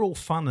 and they're all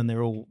fun and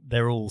they're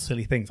all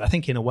silly things. I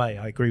think in a way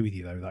I agree with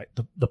you though. Like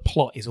the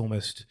plot is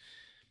almost,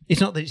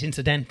 it's not that it's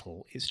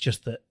incidental, it's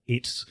just that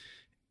it's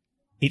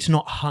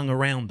not hung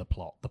around the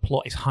plot. The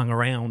plot is hung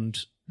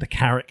around the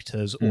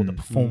characters or the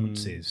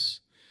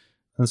performances.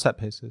 And set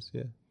pieces,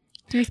 yeah.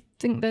 Do you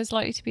think there's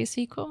likely to be a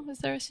sequel? Is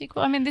there a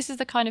sequel? I mean, this is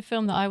the kind of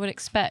film that I would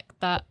expect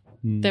that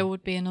there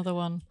would be another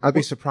one. I'd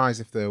be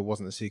surprised if there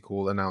wasn't a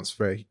sequel announced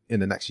in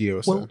the next year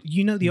or so. Well,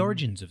 you know the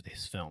origins of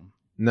this film.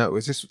 No,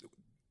 is this...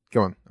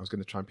 Go on. I was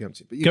going to try and preempt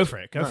it. But Go for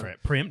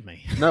it. Preempt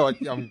me. No,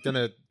 I'm going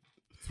to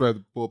throw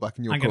the ball back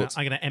in your court.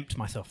 I'm going to empt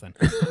myself then.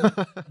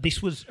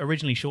 This was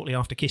originally shortly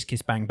after Kiss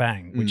Kiss Bang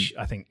Bang, which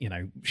I think,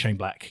 Shane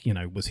Black,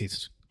 was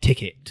his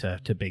ticket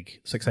to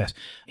big success.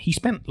 He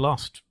spent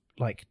last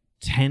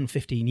 10,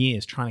 15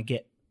 years trying to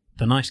get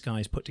The Nice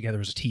Guys put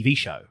together as a TV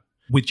show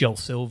with Joel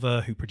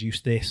Silver, who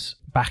produced this,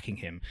 backing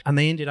him. And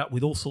they ended up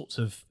with all sorts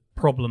of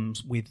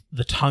problems with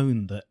the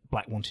tone that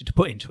Black wanted to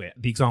put into it.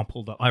 The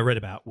example that I read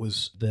about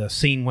was the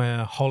scene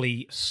where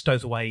Holly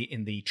stows away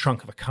in the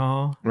trunk of a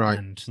car, right?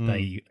 And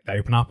they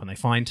open up and they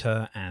find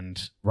her,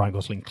 and Ryan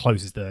Gosling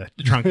closes the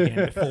trunk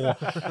again before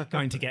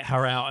going to get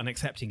her out and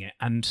accepting it.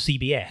 And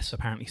CBS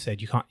apparently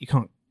said, you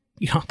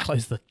can't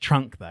close the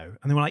trunk though.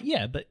 And they were like,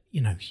 yeah, but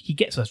he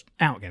gets us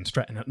out again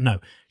straight. And no,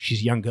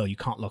 she's a young girl, you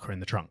can't lock her in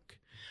the trunk.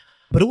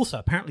 But also,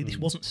 apparently, this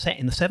wasn't set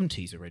in the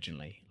 70s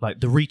originally. Like,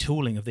 the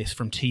retooling of this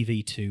from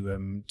TV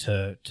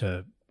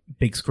to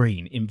big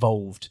screen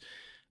involved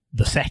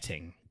the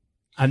setting,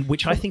 and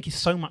which I think is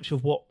so much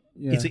of what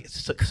is its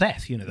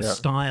success, the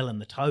style and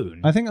the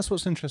tone. I think that's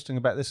what's interesting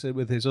about this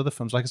with his other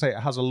films. Like I say, it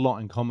has a lot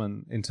in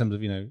common in terms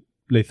of,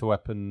 Lethal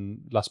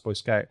Weapon, Last Boy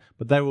Scout,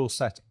 but they're all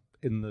set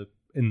in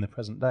the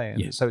present day.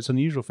 And so it's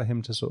unusual for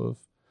him to sort of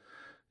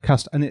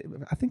cast,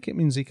 and I think it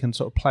means he can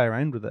sort of play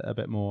around with it a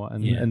bit more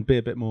and be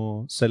a bit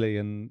more silly,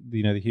 and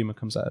the humour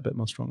comes out a bit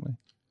more strongly.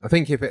 I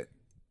think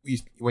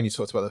when you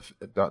talked about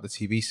the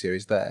TV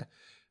series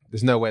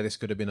there's no way this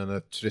could have been on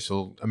a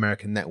traditional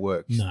American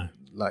network. No.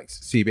 Like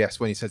CBS,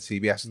 when you said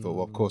CBS, I thought,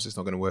 well, of course it's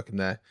not going to work in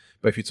there.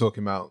 But if you're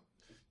talking about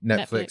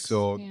Netflix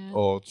or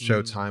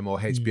Showtime or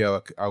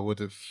HBO, I would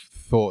have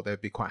thought they'd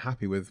be quite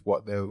happy with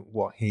what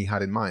he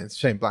had in mind.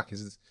 Shane Black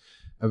is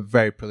a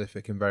very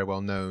prolific and very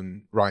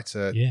well-known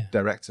writer,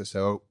 director.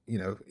 So,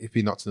 if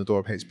he knocked on the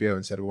door of HBO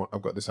and said,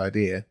 I've got this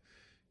idea,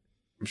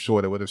 I'm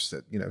sure they would have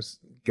said,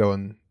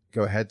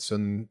 go ahead,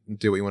 son, and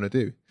do what you want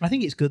to do. I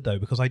think it's good, though,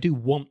 because I do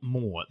want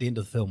more. At the end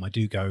of the film, I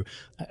do go,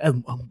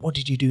 what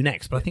did you do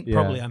next? But I think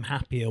probably I'm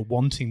happier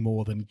wanting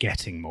more than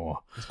getting more.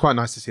 It's quite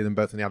nice to see them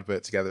both in the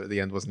advert together at the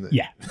end, wasn't it?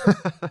 Yeah.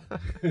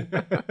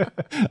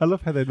 I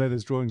love how they made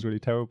those drawings really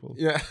terrible.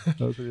 Yeah.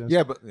 Really nice.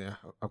 Yeah, but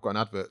I've got an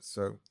advert,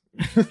 so...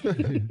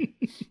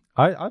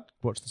 I'd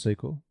watch the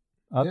sequel.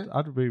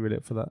 I'd be really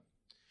up for that.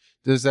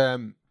 There's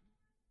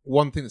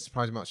one thing that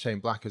surprised me about Shane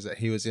Black is that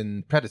he was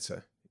in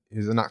Predator. He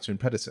was an actor in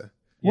Predator.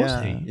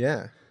 Was he?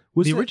 Yeah.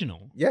 Was the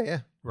original? Yeah.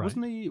 Right.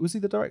 Wasn't he? Was he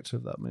the director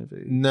of that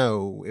movie?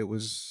 No, it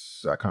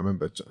was. I can't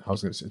remember. I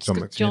was going to say John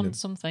McTiernan. John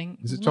something.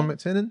 Is it John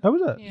McTiernan? Oh,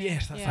 was it? Yeah.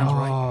 Yes, that sounds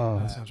right.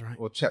 That sounds right.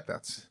 Well, check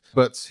that.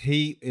 But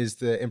he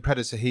is in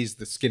Predator. He's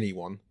the skinny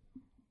one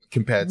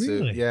compared to.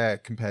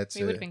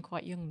 He would have been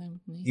quite young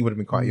then, wouldn't he? He would have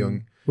been quite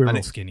young. We were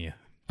all skinnier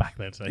back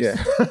then. So.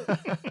 Yeah,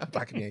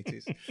 back in the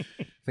 80s. I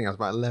think I was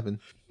about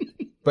 11.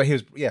 But he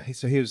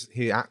was.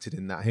 He acted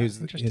in that. He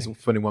was a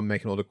funny one,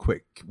 making all the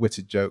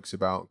quick-witted jokes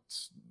about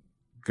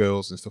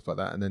girls and stuff like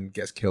that, and then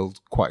gets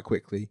killed quite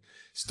quickly.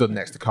 Stood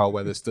next to Carl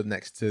Weathers, stood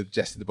next to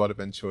Jesse the Body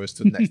Ventura,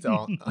 stood next to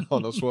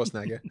Arnold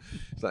Schwarzenegger.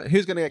 It's like,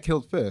 who's going to get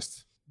killed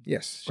first?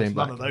 Yes, Shane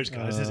Black. None of those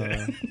guys, is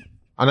it?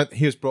 And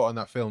he was brought on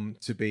that film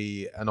to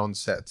be an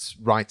on-set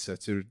writer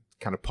to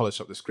kind of polish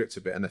up the script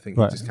a bit, and I think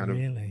he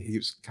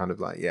was kind of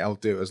like, I'll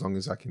do it as long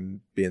as I can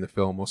be in the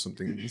film or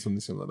something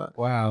similar like that.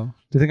 Wow.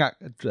 Do you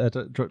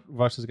think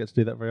writers get to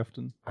do that very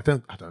often? I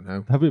don't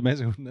know. That'd be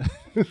amazing, wouldn't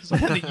it? I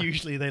think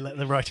usually they let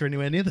the writer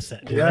anywhere near the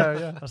set.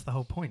 Yeah. That's the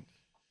whole point.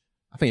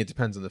 I think it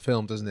depends on the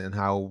film, doesn't it, and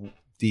how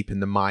deep in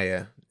the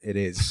mire it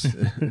is.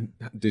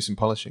 Do some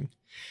polishing.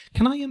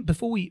 Can I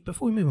before we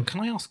move on?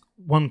 Can I ask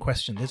one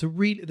question?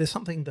 There's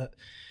something that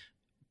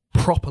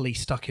properly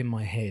stuck in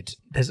my head.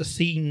 There's a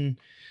scene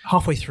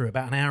halfway through,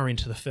 about an hour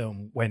into the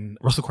film, when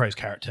Russell Crowe's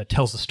character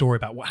tells the story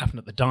about what happened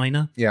at the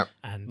diner. Yeah.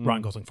 And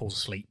Ryan Gosling falls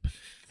asleep.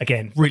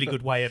 Again, really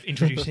good way of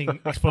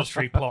introducing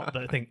expository plot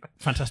that I think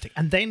fantastic.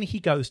 And then he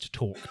goes to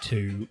talk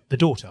to the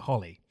daughter,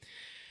 Holly.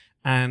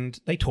 And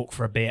they talk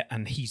for a bit,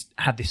 and he's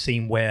had this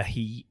scene where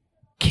he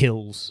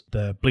kills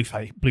the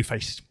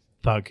blue-faced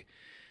thug.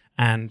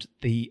 And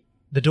the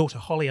daughter,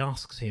 Holly,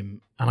 asks him,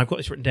 and I've got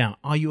this written down,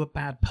 "Are you a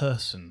bad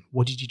person?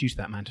 What did you do to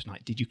that man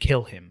tonight? Did you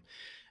kill him?"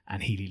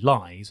 And he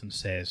lies and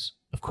says,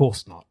 "Of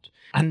course not."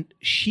 And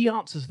she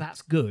answers,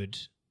 "That's good.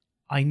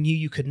 I knew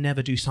you could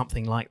never do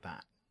something like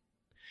that."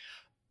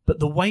 But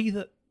the way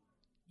that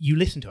you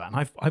listen to it, and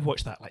I've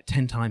watched that like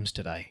 10 times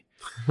today,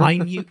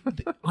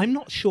 I'm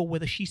not sure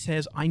whether she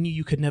says, "I knew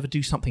you could never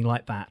do something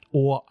like that,"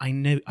 or I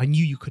knew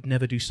you could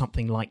never do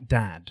something like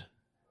Dad.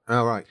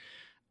 Oh, right.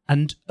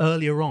 And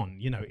earlier on,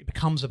 it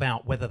becomes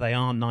about whether they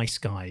are nice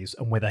guys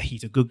and whether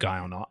he's a good guy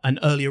or not. And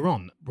earlier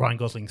on, Ryan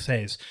Gosling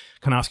says,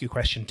 "Can I ask you a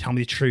question? Tell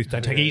me the truth.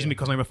 Don't take it easy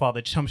because I'm a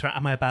father. Just tell me,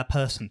 am I a bad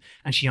person?"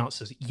 And she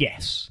answers,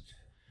 "Yes."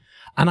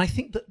 And I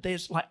think that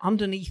there's like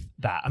underneath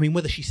that, I mean,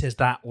 whether she says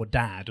that or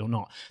Dad or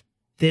not,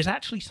 there's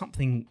actually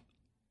something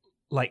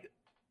like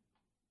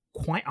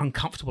quite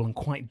uncomfortable and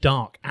quite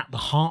dark at the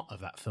heart of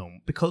that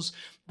film, because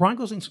Ryan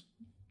Gosling's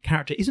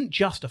character isn't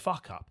just a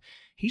fuck-up.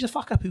 He's a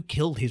fuck-up who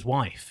killed his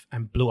wife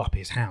and blew up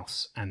his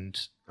house. And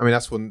I mean,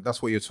 that's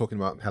what you were talking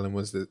about, Helen,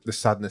 was the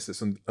sadness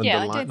that's underlying. Yeah,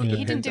 I don't think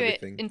he didn't do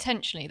it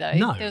intentionally, though.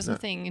 No, there was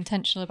nothing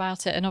intentional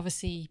about it. And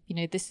obviously,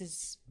 this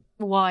is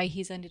why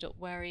he's ended up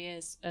where he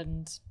is.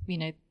 And,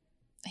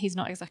 he's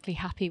not exactly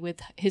happy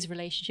with his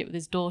relationship with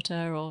his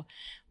daughter or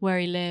where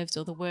he lives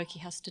or the work he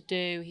has to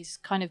do. He's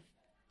kind of,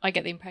 I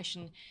get the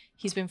impression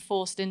he's been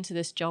forced into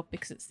this job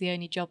because it's the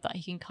only job that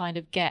he can kind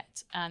of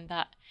get, and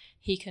that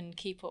he can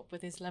keep up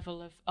with his level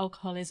of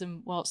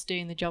alcoholism whilst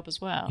doing the job as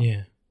well.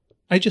 Yeah.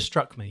 It just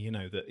struck me,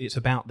 that it's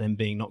about them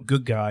being not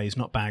good guys,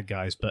 not bad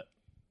guys, but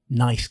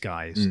nice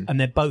guys. And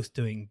they're both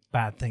doing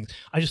bad things.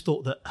 I just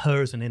thought that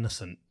her as an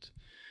innocent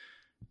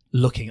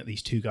looking at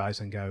these two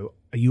guys and go,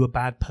 "Are you a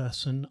bad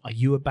person? Are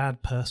you a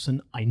bad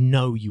person? I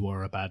know you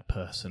are a bad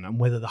person." And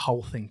whether the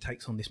whole thing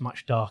takes on this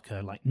much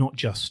darker, like not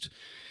just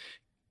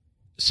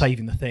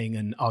saving the thing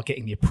and are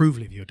getting the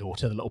approval of your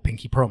daughter, the little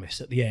pinky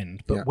promise at the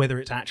end, but whether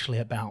it's actually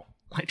about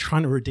like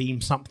trying to redeem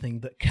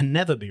something that can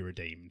never be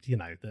redeemed,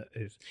 that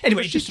is...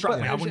 Anyway, it just struck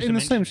me. In the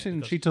same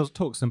scene, she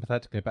talks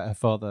sympathetically about her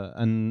father,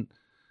 and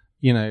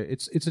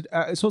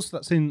it's also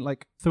that scene,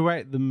 like,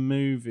 throughout the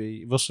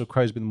movie, Russell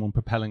Crowe's been the one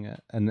propelling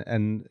it,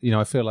 and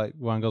I feel like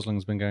Ryan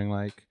Gosling's been going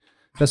like,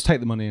 let's take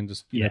the money and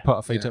just put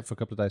our feet up for a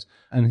couple of days,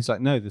 and he's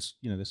like, no, this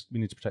we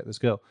need to protect this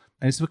girl,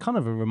 and it's kind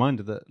of a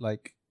reminder that,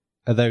 like,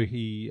 although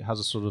he has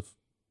a sort of,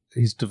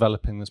 he's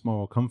developing this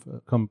moral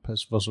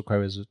compass, Russell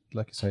Crowe is,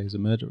 like you say, he's a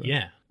murderer.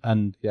 Yeah.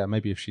 And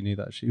maybe if she knew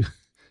that, she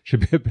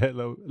should be a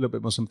little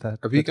bit more sympathetic.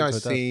 Have you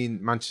guys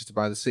seen Manchester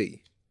by the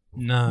Sea?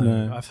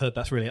 No, I've heard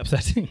that's really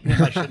upsetting.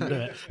 I shouldn't do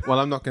it. Well,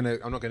 I'm not gonna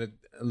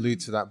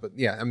allude to that, but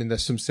yeah, I mean,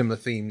 there's some similar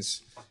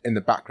themes in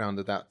the background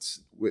of that,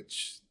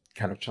 which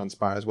kind of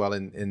transpire as well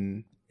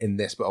in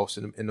this, but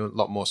also in a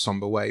lot more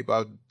somber way.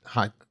 But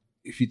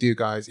if you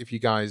guys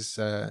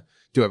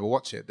do ever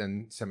watch it,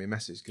 then send me a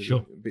message, because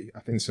sure.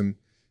 I think some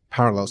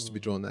parallels to be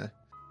drawn there.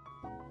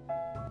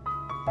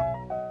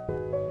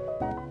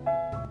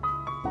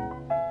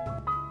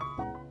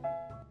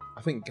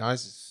 I think,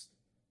 guys,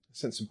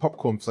 sent some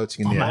popcorn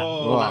floating in the air.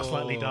 Oh, that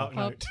slightly dark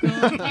note.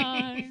 Popcorn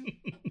time.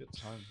 Good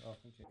time. Oh,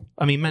 thank you.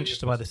 I mean,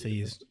 Manchester by the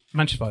Sea is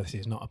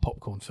not a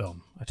popcorn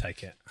film, I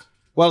take it.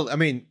 Well, I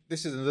mean,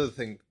 this is another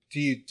thing. Do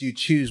you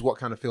choose what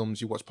kind of films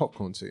you watch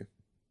popcorn to?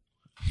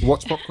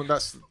 Watch popcorn?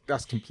 That's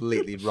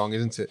completely wrong,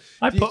 isn't it?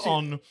 I put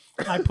on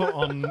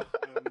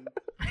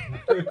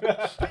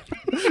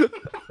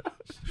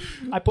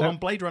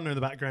Blade Runner in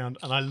the background,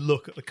 and I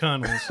look at the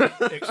kernels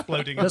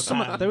exploding.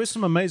 There is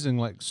some amazing,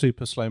 like,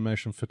 super slow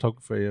motion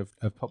photography of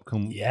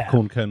popcorn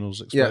corn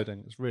kernels exploding.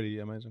 Yeah. It's really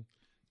amazing.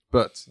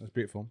 But it's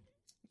beautiful.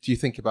 Do you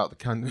think about the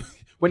kind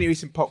when you're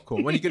eating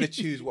popcorn? When you're going to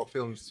choose what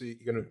films you're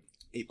going to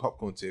eat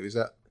popcorn to? Is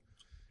that?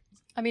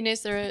 I mean,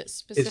 is there a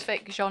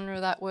specific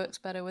genre that works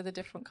better with a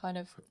different kind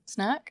of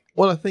snack?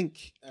 Well, I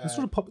think they're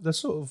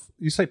sort of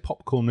you say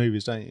popcorn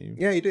movies, don't you?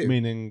 Yeah, you do.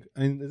 Meaning,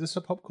 is this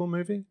a popcorn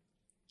movie?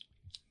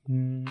 I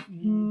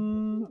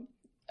mean,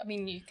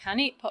 you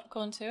can eat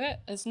popcorn to it.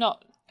 There's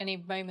not any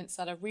moments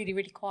that are really,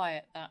 really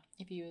quiet that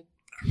if you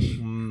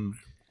would...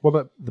 What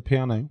about the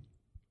piano?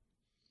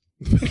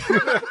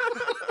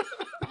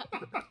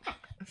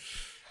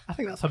 I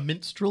think that's a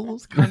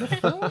minstrel's kind of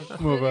film.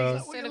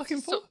 What you're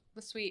looking for?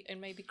 The sweet and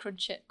maybe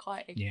crunch it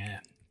quietly. Yeah.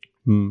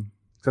 So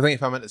I think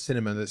if I'm at the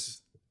cinema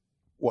that's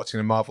watching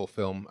a Marvel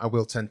film, I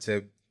will tend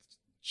to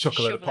chuck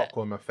a load of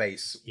popcorn in my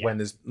face when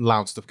there's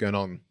loud stuff going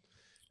on.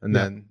 And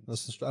then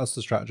that's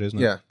the strategy, isn't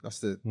it? Yeah, that's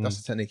the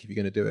technique if you're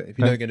going to do it. If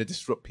you're not going to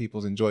disrupt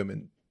people's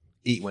enjoyment,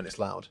 eat when it's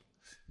loud.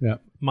 Yeah.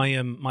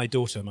 My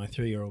daughter, my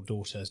 3-year-old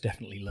daughter, has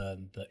definitely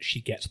learned that she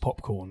gets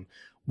popcorn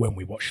when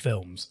we watch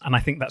films, and I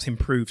think that's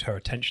improved her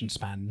attention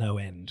span no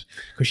end,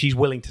 because she's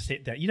willing to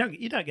sit down. You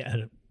don't get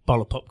a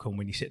bowl of popcorn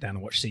when you sit down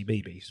and watch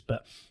CBeebies,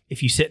 but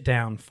if you sit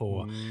down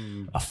for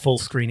a full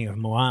screening of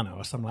Moana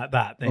or something like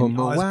that, then I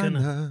was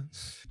gonna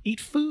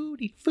eat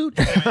food.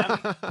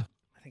 I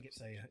think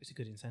it's a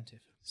good incentive.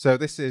 So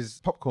this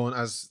is Popcorn,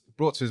 as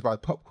brought to us by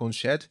Popcorn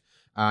Shed,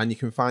 and you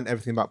can find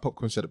everything about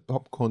Popcorn Shed at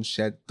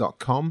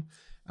popcornshed.com.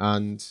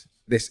 And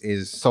this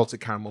is salted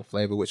caramel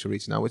flavour, which we're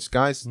eating now. Which,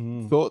 guys,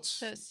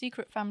 thoughts? It's a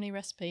secret family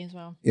recipe as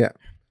well. Yeah.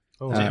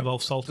 Does it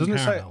involve salted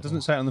caramel? Doesn't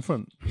it say it on the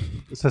front?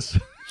 It says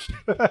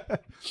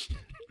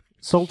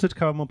salted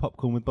caramel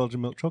popcorn with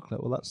Belgian milk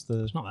chocolate. Well, that's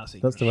the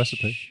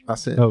recipe.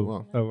 That's it.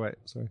 Oh, right.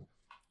 Sorry.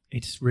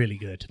 It's really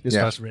good.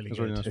 It's really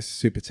good. Nice. It's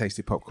super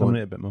tasty popcorn.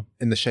 A bit more.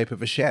 In the shape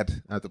of a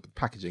shed. The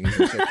packaging is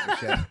in the shape of a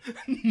shed.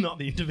 Not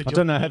the individual. I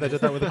don't know how they did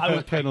that with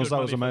the kernels.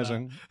 That was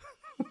amazing.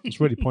 It's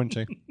really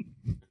pointy.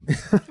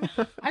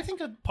 I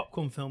think of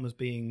popcorn film as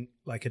being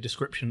like a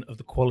description of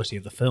the quality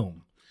of the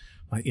film.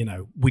 Like,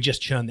 we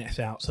just churn this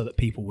out so that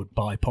people would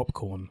buy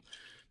popcorn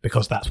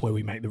because that's where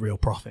we make the real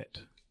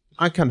profit.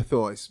 I kind of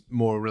thought it's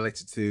more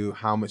related to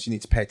how much you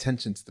need to pay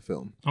attention to the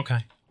film.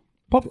 Okay.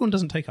 Popcorn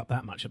doesn't take up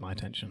that much of my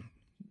attention.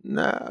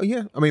 No,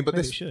 yeah. I mean, but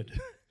Maybe it should.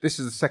 This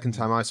is the second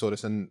time I saw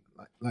this, and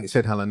like you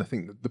said, Helen, I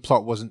think the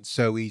plot wasn't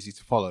so easy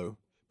to follow.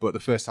 But the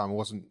first time I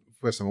watched it,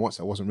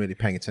 I wasn't really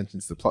paying attention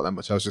to the plot that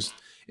much. I was just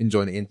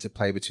enjoying the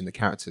interplay between the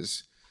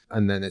characters.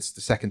 And then it's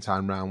the second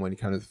time round when you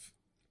kind of,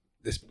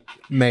 this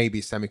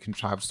maybe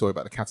semi-contrived story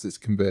about the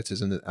catalytic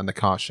converters and the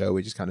car show,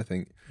 we just kind of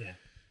think,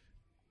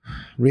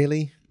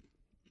 really?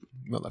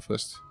 Not that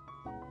first.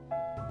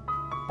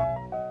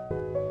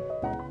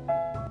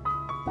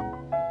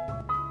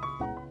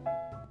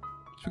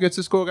 Should we go to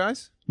the score,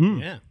 guys?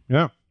 Yeah.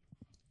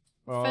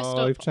 First Oh,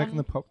 up, we've taken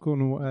the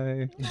popcorn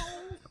away.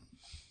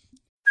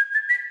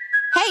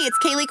 Hey, it's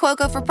Kaylee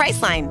Cuoco for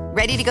Priceline.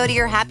 Ready to go to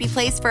your happy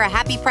place for a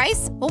happy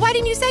price? Well, why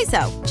didn't you say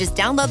so? Just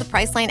download the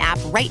Priceline app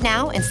right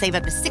now and save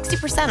up to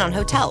 60% on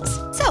hotels.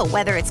 So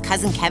whether it's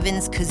Cousin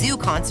Kevin's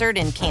Kazoo Concert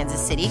in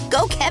Kansas City,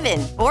 go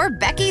Kevin, or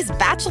Becky's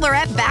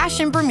Bachelorette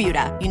Bash in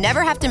Bermuda, you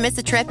never have to miss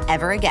a trip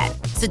ever again.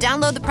 So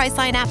download the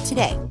Priceline app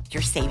today.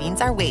 Your savings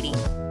are waiting.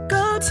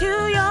 Go to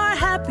your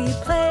happy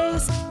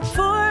place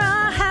for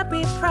a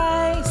happy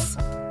price.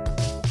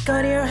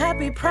 Go to your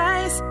happy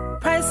price,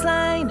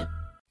 Priceline.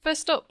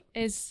 First up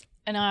is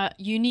in our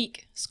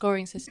unique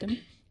scoring system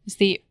is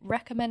the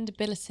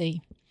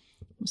recommendability.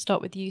 We'll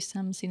start with you,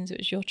 Sam, seeing as it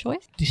was your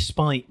choice.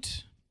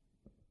 Despite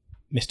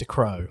Mr.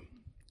 Crow,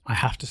 I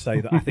have to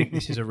say that I think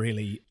this is a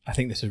really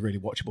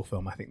watchable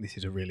film. I think this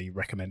is a really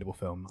recommendable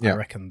film. Yeah. I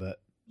reckon that,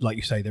 like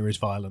you say, there is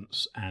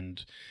violence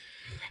and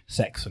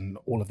sex and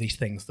all of these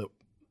things that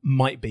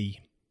might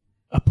be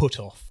a put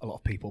off a lot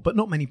of people, but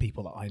not many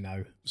people that I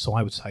know. So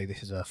I would say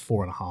this is a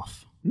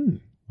 4.5.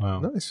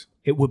 Wow. Nice.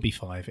 It would be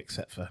 5,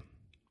 except for,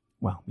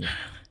 well, yeah.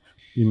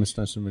 You must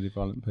know some really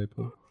violent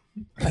people.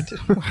 I do.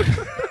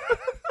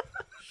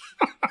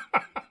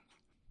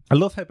 I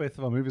love how both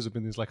of our movies have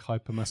been these like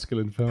hyper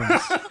masculine films.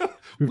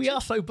 We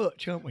are so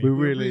butch, aren't we? We're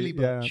We're really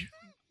butch.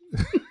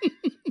 Yeah.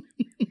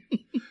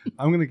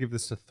 I'm going to give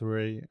this a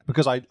 3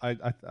 because I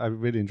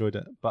really enjoyed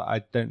it, but I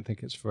don't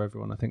think it's for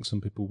everyone. I think some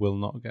people will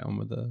not get on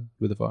with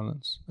the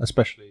violence,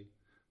 especially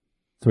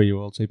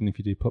 3-year-olds. Even if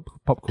you do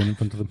popcorn in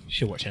front of them,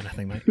 She'll watch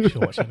anything, mate.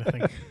 She'll watch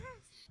anything.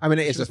 I mean,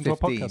 it is a listen to our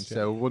 15, podcast, yeah.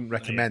 so I wouldn't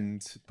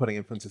recommend putting it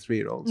in front of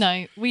 3-year-olds.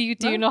 No, we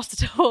do not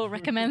at all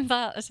recommend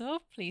that at all.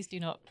 Please do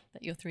not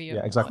let your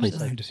 3-year-old Yeah, exactly. watch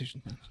this. Same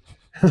decision.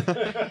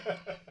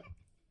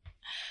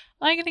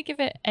 I'm going to give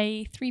it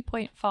a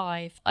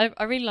 3.5.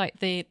 I really like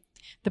the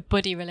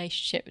buddy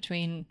relationship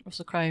between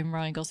Russell Crowe and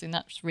Ryan Gosling.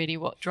 That's really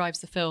what drives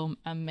the film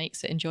and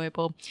makes it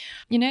enjoyable.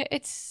 You know,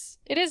 it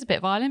is a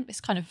bit violent.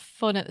 It's kind of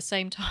fun at the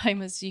same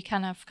time as you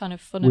can have kind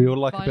of fun. we and all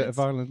like violence. a bit of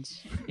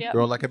violence. Yeah.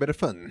 We're all like a bit of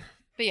fun.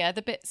 But yeah,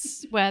 the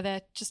bits where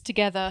they're just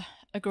together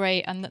are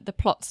great, and the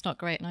plot's not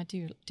great. And I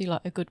do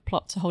like a good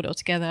plot to hold it all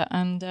together.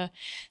 And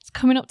it's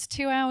coming up to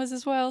 2 hours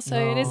as well,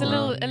 so it is a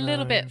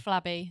little bit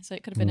flabby. So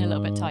it could have been a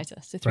little bit tighter.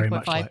 So Very 3.5.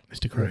 much like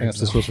Mr. Crow. I guess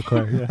this was a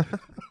Crow. Yeah.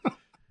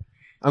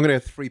 I'm going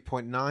to go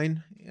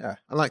 3.9. Yeah,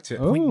 I liked it.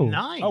 Oh.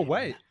 0.9. Oh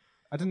wait,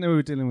 I didn't know we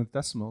were dealing with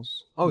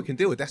decimals. Oh, we can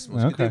deal with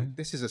decimals. Okay.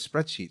 This is a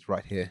spreadsheet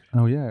right here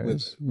Oh yeah, it with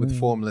is. with Yeah.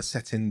 formulas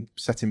set in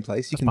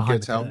place. You That's can go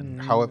behind the to curtain.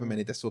 however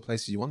many decimal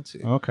places you want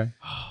to. Okay.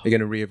 You're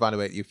going to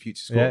reevaluate your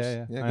future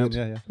scores. Yeah. Good.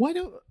 Yeah. Why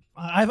do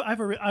I have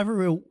a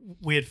real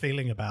weird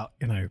feeling about,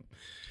 you know,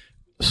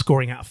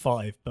 scoring out of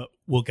 5, but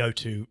we'll go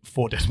to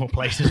 4 decimal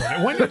places on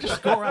it. Why not just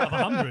score out of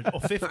 100 or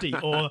 50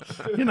 or,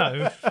 you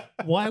know,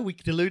 why are we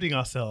deluding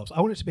ourselves?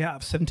 I want it to be out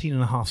of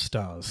 17.5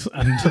 stars.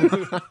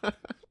 And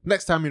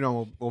Next time you're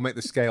on, we'll make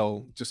the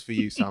scale just for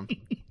you, Sam.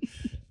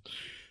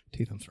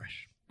 teeth and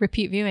fresh.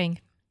 Repeat viewing.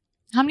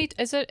 How many?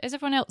 Has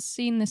everyone else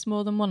seen this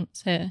more than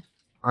once here?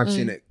 I've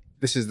seen it.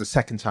 This is the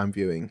second time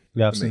viewing.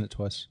 Yeah, I've for seen me. it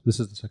twice. This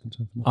is the second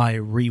time. I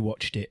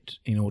rewatched it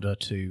in order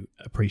to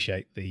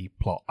appreciate the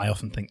plot. I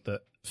often think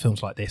that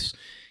films like this,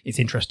 it's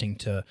interesting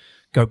to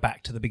go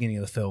back to the beginning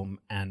of the film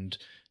and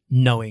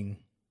knowing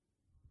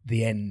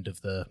the end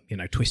of the, you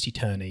know,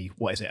 twisty-turny,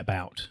 what is it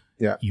about?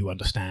 Yeah. You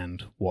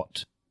understand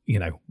what, you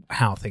know,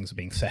 how things are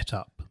being set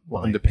up.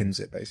 What by- underpins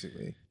it,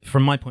 basically.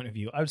 From my point of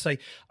view, I would say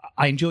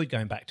I enjoyed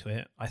going back to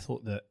it. I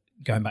thought that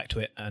going back to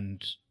it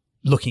and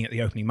looking at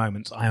the opening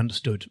moments, I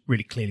understood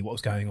really clearly what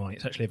was going on.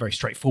 It's actually a very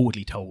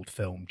straightforwardly told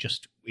film,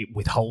 just it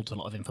withholds a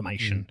lot of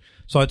information.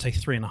 So I'd say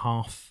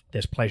 3.5.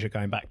 There's pleasure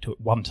going back to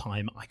it one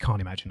time. I can't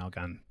imagine I'll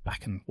go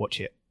back and watch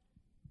it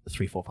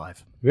 3, 4,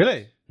 5.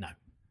 Really? No.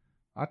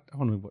 I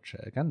want to watch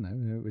it again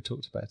now. We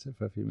talked about it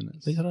for a few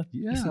minutes. We gotta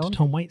Yeah, listen I to want-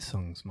 Tom Waits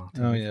songs,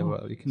 Martin. Oh We yeah, can't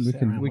well we can sit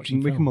around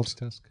watching films.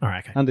 multitask. All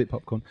right, okay. And eat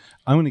popcorn.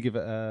 I'm going to give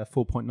it a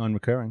 4.9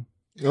 recurring.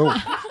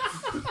 Oh.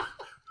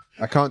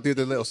 I can't do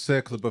the little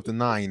circle above the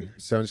 9,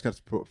 so I'm just going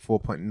to put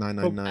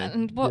 4.999.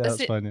 And what Yeah, has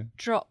that's it fine, yeah.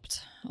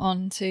 dropped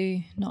on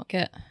to not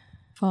get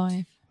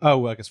 5? Oh,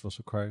 well, I guess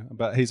Russell Crowe,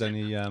 but he's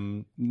only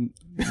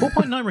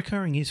 4.9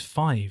 recurring is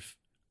 5,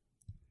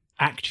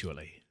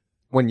 actually.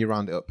 When you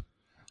round it up.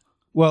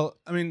 well,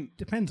 I mean,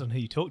 Depends on who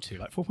you talk to.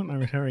 Like 4.9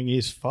 recurring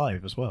is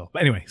 5 as well.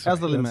 But anyway, sorry, as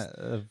the let's- limit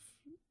of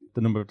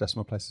the number of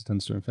decimal places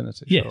tends to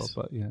infinity. Yes.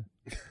 Sure, but yeah,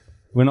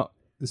 we're not.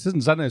 This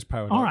isn't Zeno's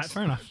paradox. All right,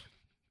 fair enough.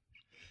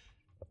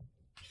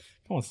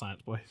 Come on,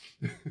 science boy.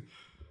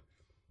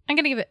 I'm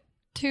going to give it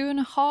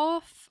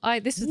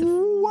 2.5. This is the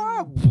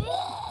Wow!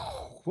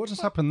 What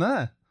just happened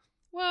there?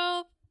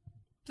 well.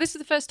 This is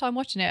the first time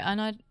watching it,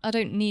 and I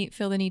don't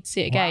feel the need to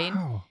see it again.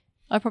 Wow.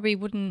 I probably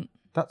wouldn't.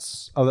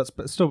 That's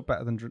still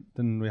better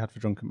than we had for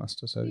Drunken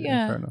Master. So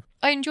yeah, fair enough.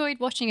 I enjoyed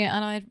watching it,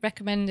 and I'd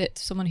recommend it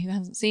to someone who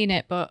hasn't seen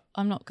it. But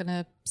I'm not going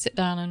to sit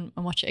down and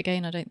watch it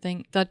again. I don't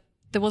think that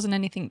there wasn't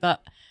anything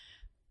that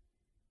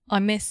I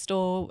missed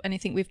or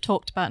anything we've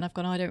talked about, and I've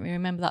gone, I don't really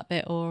remember that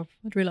bit, or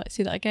I'd really like to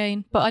see that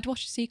again. But I'd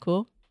watch a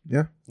sequel.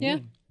 Yeah. Yeah.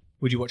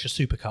 Would you watch a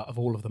supercut of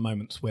all of the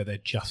moments where they're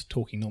just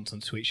talking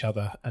nonsense to each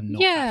other and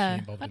not actually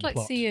involved in I'd the like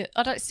plot? to see it.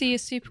 I'd like to see a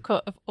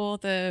supercut of all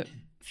the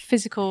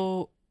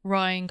physical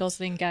Ryan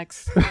Gosling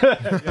gags.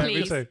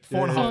 Please.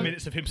 4.5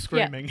 minutes of him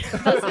screaming.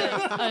 That's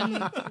it. And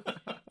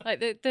like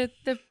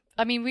the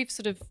I mean, we've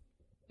sort of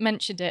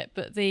mentioned it,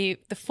 but the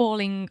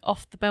falling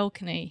off the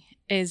balcony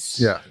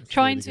is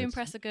trying to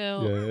impress a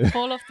girl,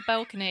 fall off the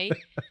balcony,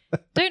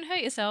 don't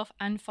hurt yourself,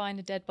 and find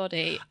a dead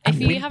body. If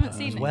you haven't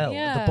seen it,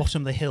 at the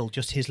bottom of the hill,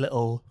 just his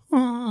little.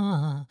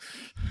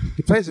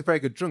 He plays a very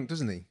good drunk,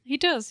 doesn't he? He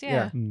does,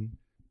 yeah.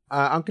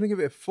 I'm going to give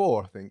it a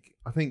 4.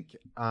 I think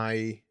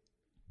I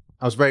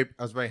was very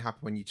happy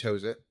when you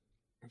chose it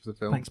for the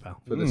film. Thanks,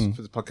 pal. For this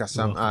podcast,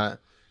 Sam.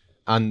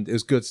 And it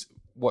was good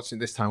watching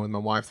it this time with my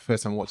wife. The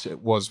first time I watched it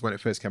was when it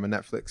first came on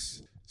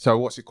Netflix. So I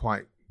watched it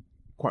quite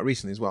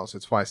recently as well. So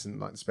twice in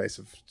like the space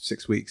of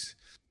 6 weeks.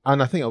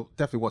 And I think I'll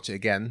definitely watch it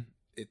again.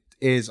 It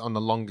is on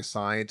the longer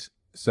side,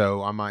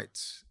 so I might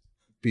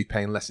be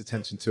paying less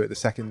attention to it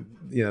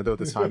the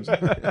other times.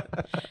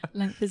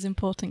 Length is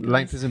important.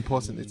 Length is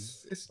important.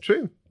 It's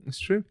true. It's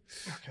true.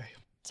 Okay.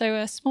 So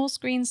a small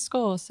screen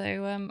score.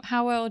 So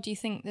how well do you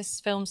think this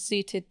film's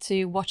suited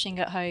to watching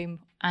at home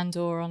and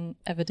or on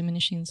ever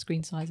diminishing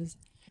screen sizes?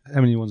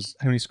 How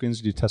many screens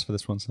did you test for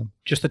this one, Sam?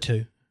 Just the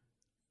two.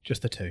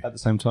 At the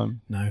same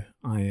time? No,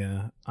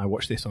 I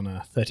watched this on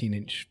a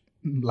 13-inch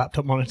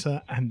laptop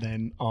monitor and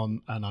then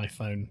on an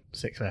iPhone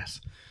 6S.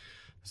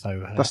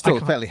 So that's still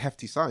a fairly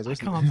hefty size,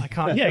 isn't it? I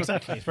can't. Yeah,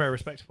 exactly. It's very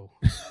respectable.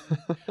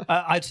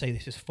 I'd say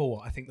this is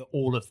 4. I think that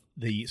all of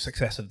the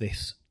success of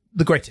this,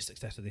 the greatest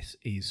success of this,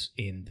 is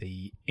in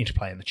the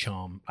interplay and the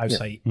charm. I would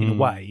say, in a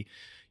way,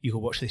 you could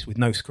watch this with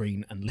no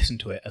screen and listen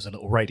to it as a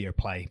little radio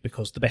play,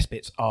 because the best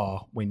bits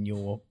are when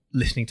you're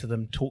listening to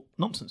them talk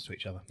nonsense to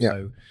each other. Yeah.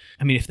 So,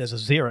 I mean, if there's a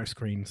 0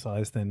 screen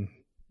size, then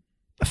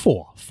a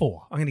 4.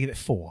 I'm going to give it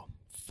 4.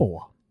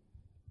 4.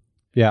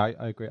 Yeah,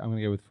 I agree. I'm going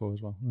to go with 4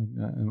 as well.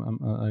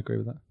 I agree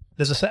with that.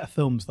 There's a set of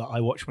films that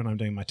I watch when I'm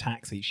doing my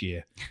tax each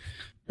year,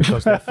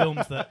 because they're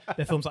films that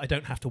I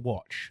don't have to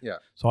watch. Yeah.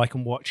 So I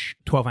can watch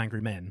 12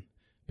 Angry Men,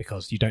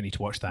 because you don't need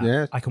to watch that.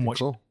 Yeah, I can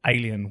watch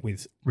Alien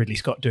with Ridley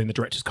Scott doing the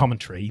director's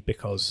commentary,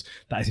 because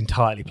that is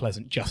entirely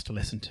pleasant just to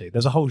listen to.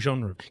 There's a whole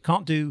genre.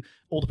 Can't do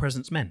All the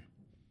President's Men,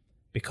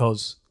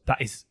 because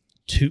that is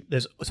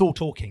it's all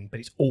talking, but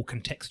it's all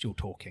contextual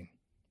talking.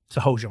 It's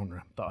a whole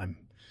genre that I'm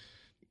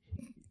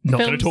not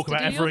going to talk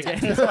about ever again.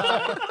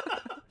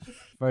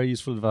 Very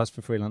useful advice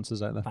for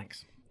freelancers out there.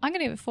 Thanks. I'm going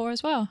to give it 4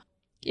 as well.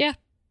 Yeah.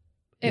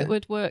 It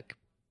would work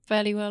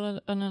fairly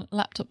well on a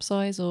laptop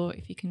size, or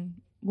if you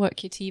can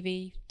work your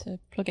TV to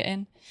plug it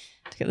in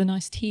to get the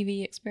nice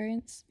TV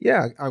experience.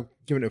 Yeah, I've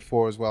given it a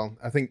 4 as well.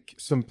 I think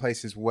some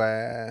places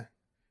where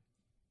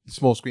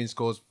small screen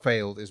scores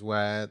failed is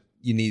where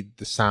you need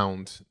the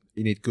sound.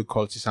 You need good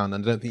quality sound,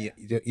 and I don't think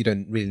you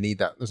don't really need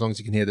that. As long as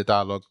you can hear the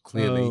dialogue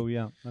clearly,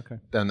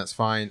 then that's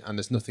fine. And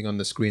there's nothing on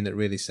the screen that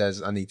really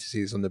says I need to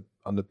see this on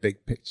the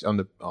big picture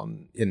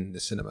in the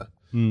cinema.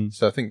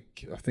 So I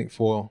think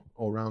 4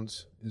 all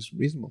round is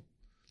reasonable.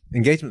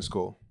 Engagement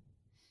score.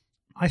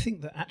 I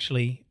think that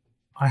actually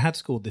I had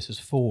scored this as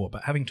 4,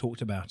 but having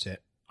talked about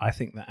it, I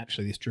think that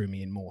actually this drew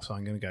me in more. So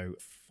I'm going to go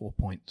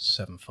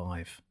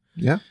 4.75.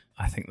 Yeah.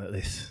 I think that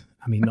this,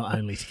 not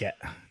only to get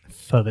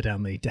further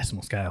down the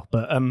decimal scale,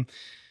 but I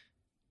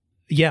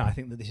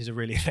think that this is a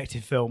really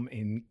effective film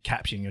in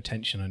capturing your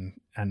attention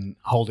and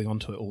holding on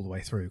to it all the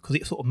way through, because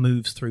it sort of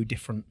moves through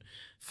different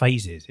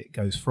phases. It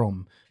goes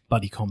from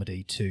buddy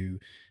comedy to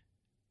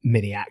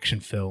mini action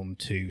film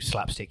to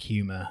slapstick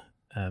humour.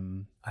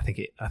 I think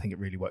it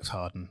really works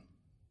hard, and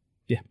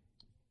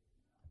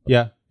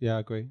yeah, I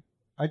agree.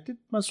 I did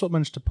sort of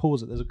manage to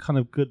pause it. There's a kind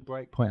of good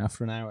break point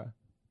after an hour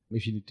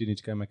if you do need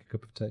to go make a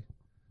cup of tea.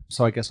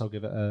 So I guess I'll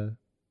give it a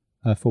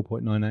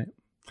 4.98.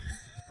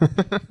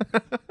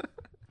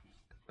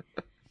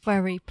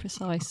 Very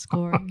precise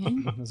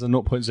scoring. There's a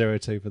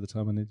 0.02 for the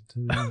time I needed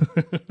to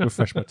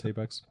refresh my tea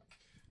bags.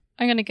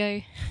 I'm going to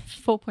go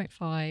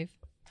 4.5.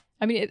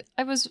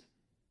 I was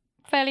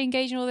fairly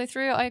engaging all the way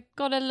through. I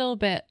got a little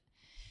bit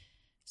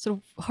sort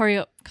of hurry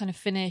up kind of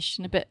finish,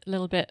 and a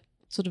little bit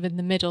sort of in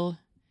the middle,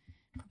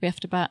 probably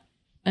after about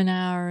an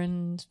hour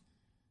and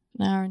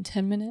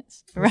 10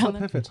 minutes. That's the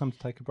perfect time to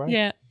take a break.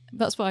 Yeah,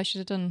 that's what I should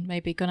have done.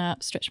 Maybe gone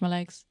out, stretch my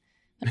legs,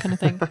 that kind of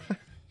thing.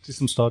 Do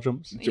some star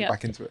jumps. Jump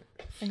back into it.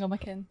 And go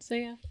back in. So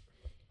yeah.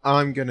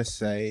 I'm going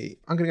to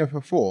go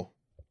for 4.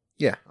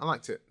 Yeah, I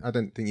liked it. I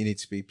don't think you need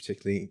to be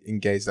particularly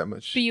engaged that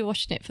much. But you're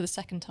watching it for the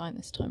second time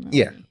this time, right?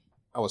 Yeah,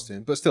 I was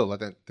doing. But still, I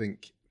don't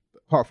think,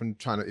 apart from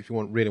trying to, if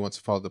you really want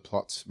to follow the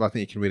plot, but I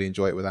think you can really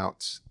enjoy it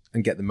without,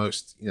 and get the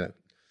most,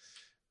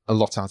 a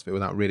lot out of it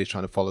without really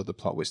trying to follow the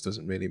plot, which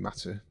doesn't really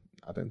matter,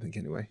 I don't think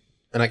anyway.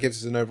 And that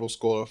gives us an overall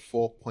score of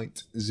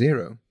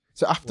 4.0.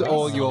 So after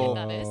all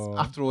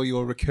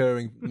your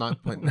recurring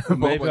 9.9,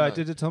 maybe I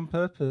did it on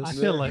purpose. I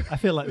feel like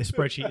this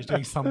spreadsheet is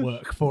doing some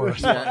work for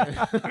us.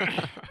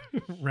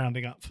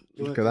 Rounding up.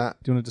 Look at that.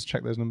 Do you want to just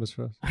check those numbers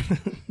for us?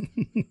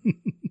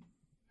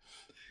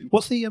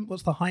 What's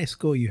the highest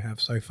score you have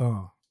so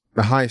far?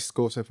 The highest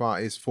score so far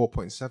is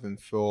 4.7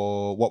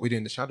 for What We Do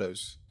in the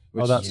Shadows.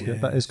 That's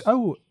good. That is.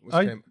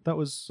 That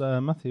was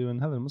Matthew and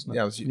Helen, wasn't it?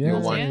 Yeah, it was your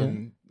wife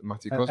and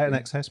Matthew Crosby. An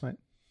ex-housemate.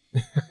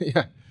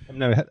 Yeah.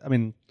 No,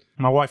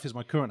 my wife is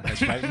my current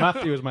housemate.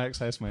 Matthew is my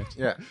ex-housemate.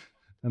 Yeah.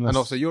 And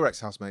also your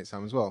ex-housemate,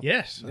 Sam, as well.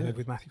 Yes, I lived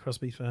with Matthew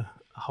Crosby for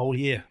a whole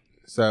year.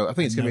 So I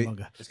think it's No going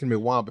longer. to be a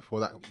while before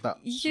that will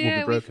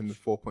Yeah, be broken to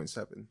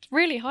 4.7.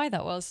 Really high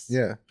that was.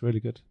 Yeah. It's really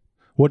good.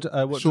 What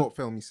Short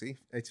film, you see,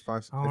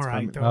 85. All 85 right,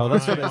 minutes. don't Oh,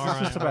 that's what All it's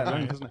right, just all about right.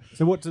 length, isn't it?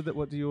 So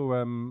what do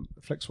your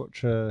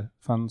FlixWatcher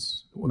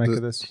fans make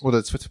of this? What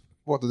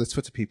do the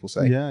Twitter people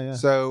say? Yeah.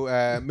 So,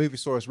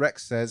 Moviesaurus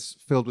Rex says,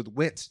 filled with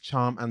wit,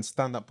 charm, and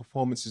stand-up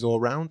performances all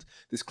round,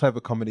 this clever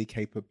comedy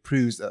caper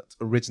proves that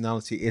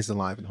originality is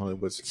alive in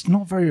Hollywood. It's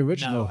not very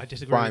original. No, I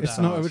disagree with It's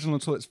that. not original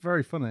at all. It's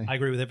very funny. I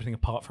agree with everything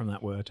apart from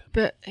that word.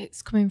 But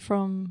it's coming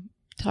from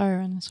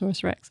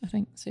Tyrannosaurus Rex, I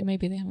think. So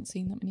maybe they haven't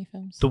seen that many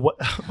films.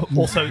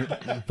 Also,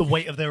 the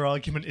weight of their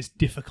argument is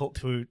difficult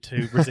to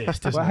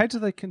resist, isn't Well, how it? do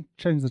they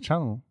change the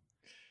channel?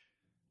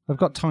 They've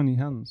got tiny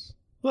hands.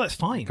 Well, that's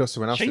fine. Because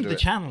someone else to Change do the it.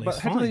 channel. But It's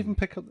how fine. do they even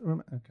pick up the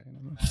remote? Okay.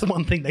 never mind. It's the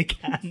one thing they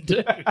can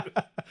do.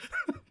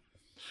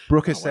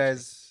 Brooker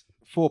says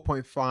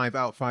 4.5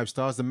 out of 5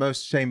 stars. The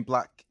most Shane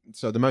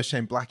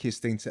Blackiest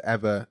thing to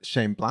ever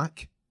Shane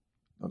Black.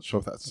 Not sure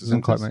if that's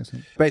Doesn't quite make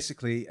sense.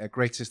 Basically, a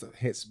greatest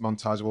hits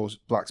montage of all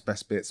Black's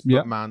best bits. But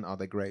Yeah. man, are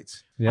they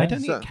great. Yeah. I don't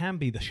think So- it can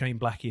be the Shane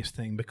Blackiest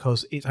thing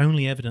because it's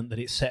only evident that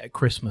it's set at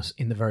Christmas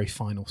in the very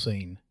final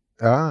scene.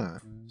 Ah,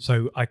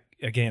 So I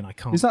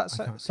can't. Is that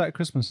I can't. set at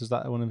Christmas? Is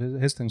that one of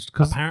his things?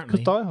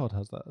 Apparently. because Die Hard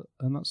has that,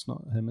 and that's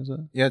not him, is it?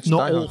 yeah, it's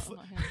Not Die all, Hard.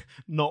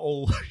 not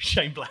all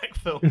Shane Black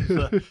films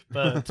are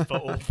birds,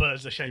 but all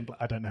birds are Shane Black.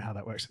 I don't know how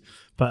that works,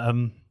 but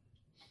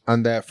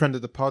And friend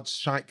of the pod,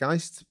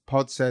 Scheitgeist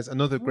Pod says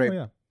another great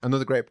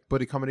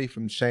buddy comedy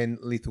from Shane,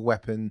 Lethal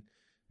Weapon,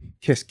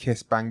 Kiss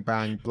Kiss Bang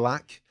Bang,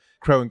 Black,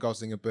 Crow and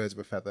Gosling, and Birds of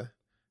a Feather.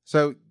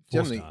 So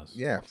generally, stars.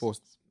 yeah, 4.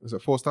 Was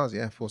it 4 stars?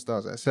 Yeah, 4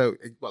 stars. So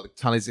it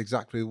tallies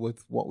exactly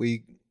with what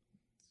we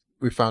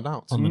found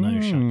out. on the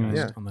nose, Scheitgeist,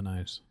 Yeah. on the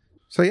nose.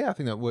 So yeah, I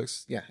think that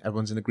works. Yeah,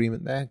 everyone's in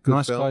agreement there. Good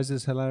Nice film. Guys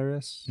is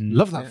hilarious. Mm.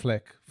 Love that Yeah.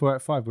 flick. 4 out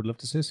of 5. Would love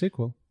to see a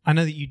sequel. I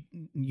know that you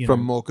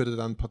From know, More Gooder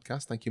Than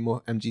podcast. Thank you,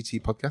 More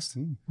MGT podcast.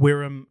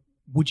 we're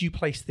would you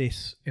place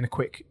this in a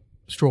quick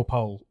straw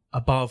poll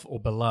above or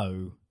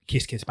below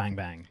Kiss Kiss Bang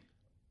Bang?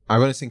 I've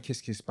only seen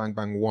Kiss Kiss Bang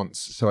Bang once,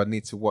 so I'd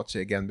need to watch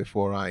it again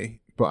before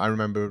but I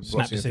remember Snap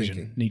watching and decision,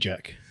 thinking. knee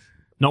jerk.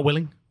 Not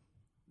willing?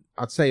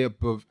 I'd say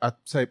above.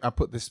 I'd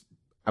put this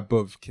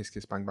above Kiss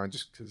Kiss Bang Bang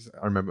just because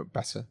I remember it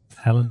better.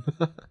 Helen?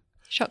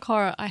 Shock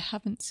horror, I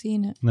haven't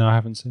seen it. No, I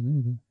haven't seen it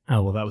either.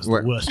 Oh, well, that was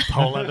Where- the worst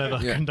poll I've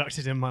ever Yeah.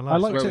 conducted in my life. I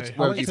liked Where it. would you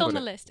I liked It's put on the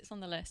it? list. It's on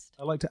the list.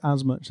 I liked it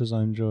as much as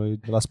I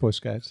enjoyed The Last Boy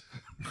Scout.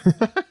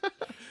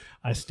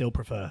 I still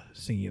prefer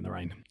Singing in the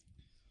Rain.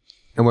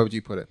 And where would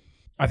you put it?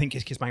 I think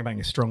Kiss Kiss Bang Bang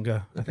is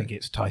stronger. I think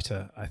it's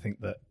tighter. I think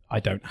that I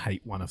don't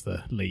hate one of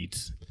the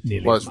leads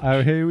nearly Well, as much.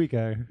 Oh, here we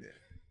go.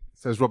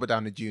 So it's Robert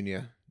Downey Jr.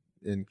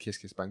 in Kiss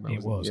Kiss Bang Bang.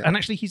 It wasn't was, Yeah. and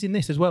actually, he's in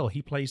this as well.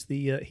 He plays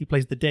the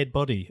dead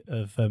body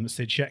of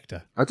Sid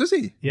Schechter. Oh, does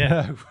he?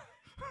 Yeah,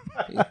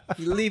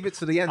 You leave it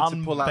to the end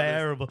to pull out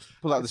unbearable. the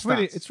It's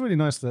stats. really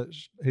nice that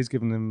he's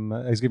given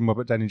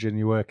Robert Downey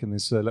Jr. work in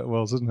these little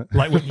worlds, isn't it?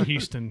 Like Whitney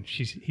Houston,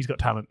 he's got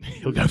talent.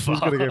 He'll go far.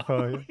 He's got to go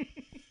far. Yeah.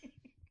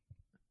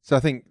 So I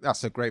think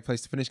that's a great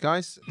place to finish,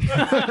 guys.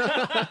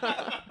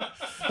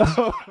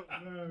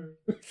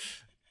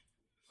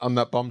 On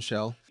that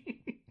bombshell,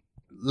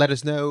 let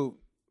us know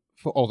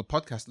for all the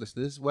podcast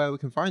listeners where we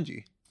can find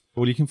you.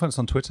 Well, you can find us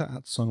on Twitter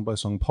at Song by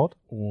Song Pod.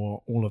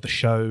 Or all of the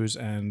shows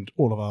and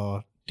all of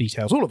our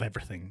details, all of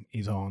everything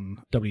is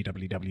on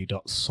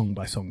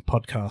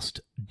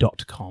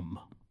www.songbysongpodcast.com.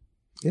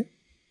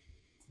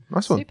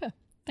 Nice one. Super.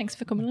 Thanks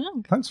for coming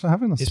along. Thanks for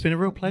having us. It's been a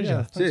real pleasure.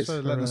 Yeah, thanks Cheers.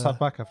 for letting us have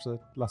back after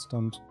last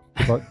time's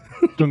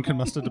Duncan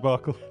Master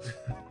debacle.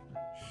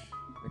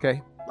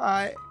 Okay.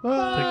 Bye.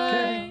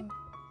 Bye.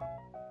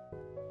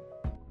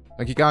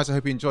 Thank you, guys. I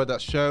hope you enjoyed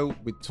that show.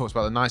 We talked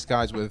about The Nice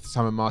Guys with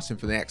Sam and Martin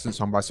from the excellent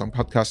Song by Song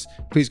podcast.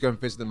 Please go and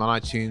visit them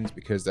on iTunes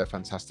because they're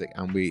fantastic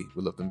and we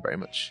love them very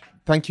much.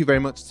 Thank you very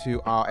much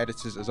to our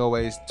editors as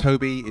always.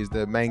 Toby is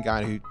the main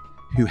guy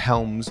who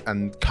helms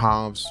and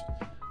carves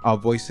our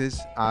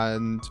voices.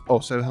 And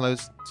also hello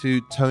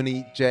to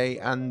Tony, Jay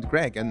and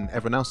Greg and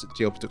everyone else at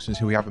Geo Productions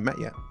who we haven't met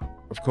yet.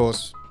 Of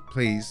course,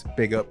 please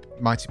big up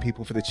Mighty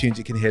People for the tunes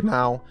you can hear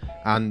now.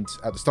 And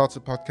at the start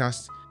of the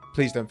podcast,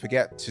 please don't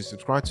forget to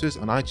subscribe to us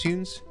on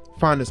iTunes,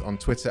 find us on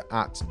Twitter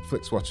at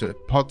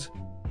FlixWatcherPod,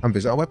 and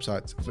visit our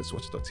website,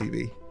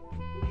 flixwatcher.tv.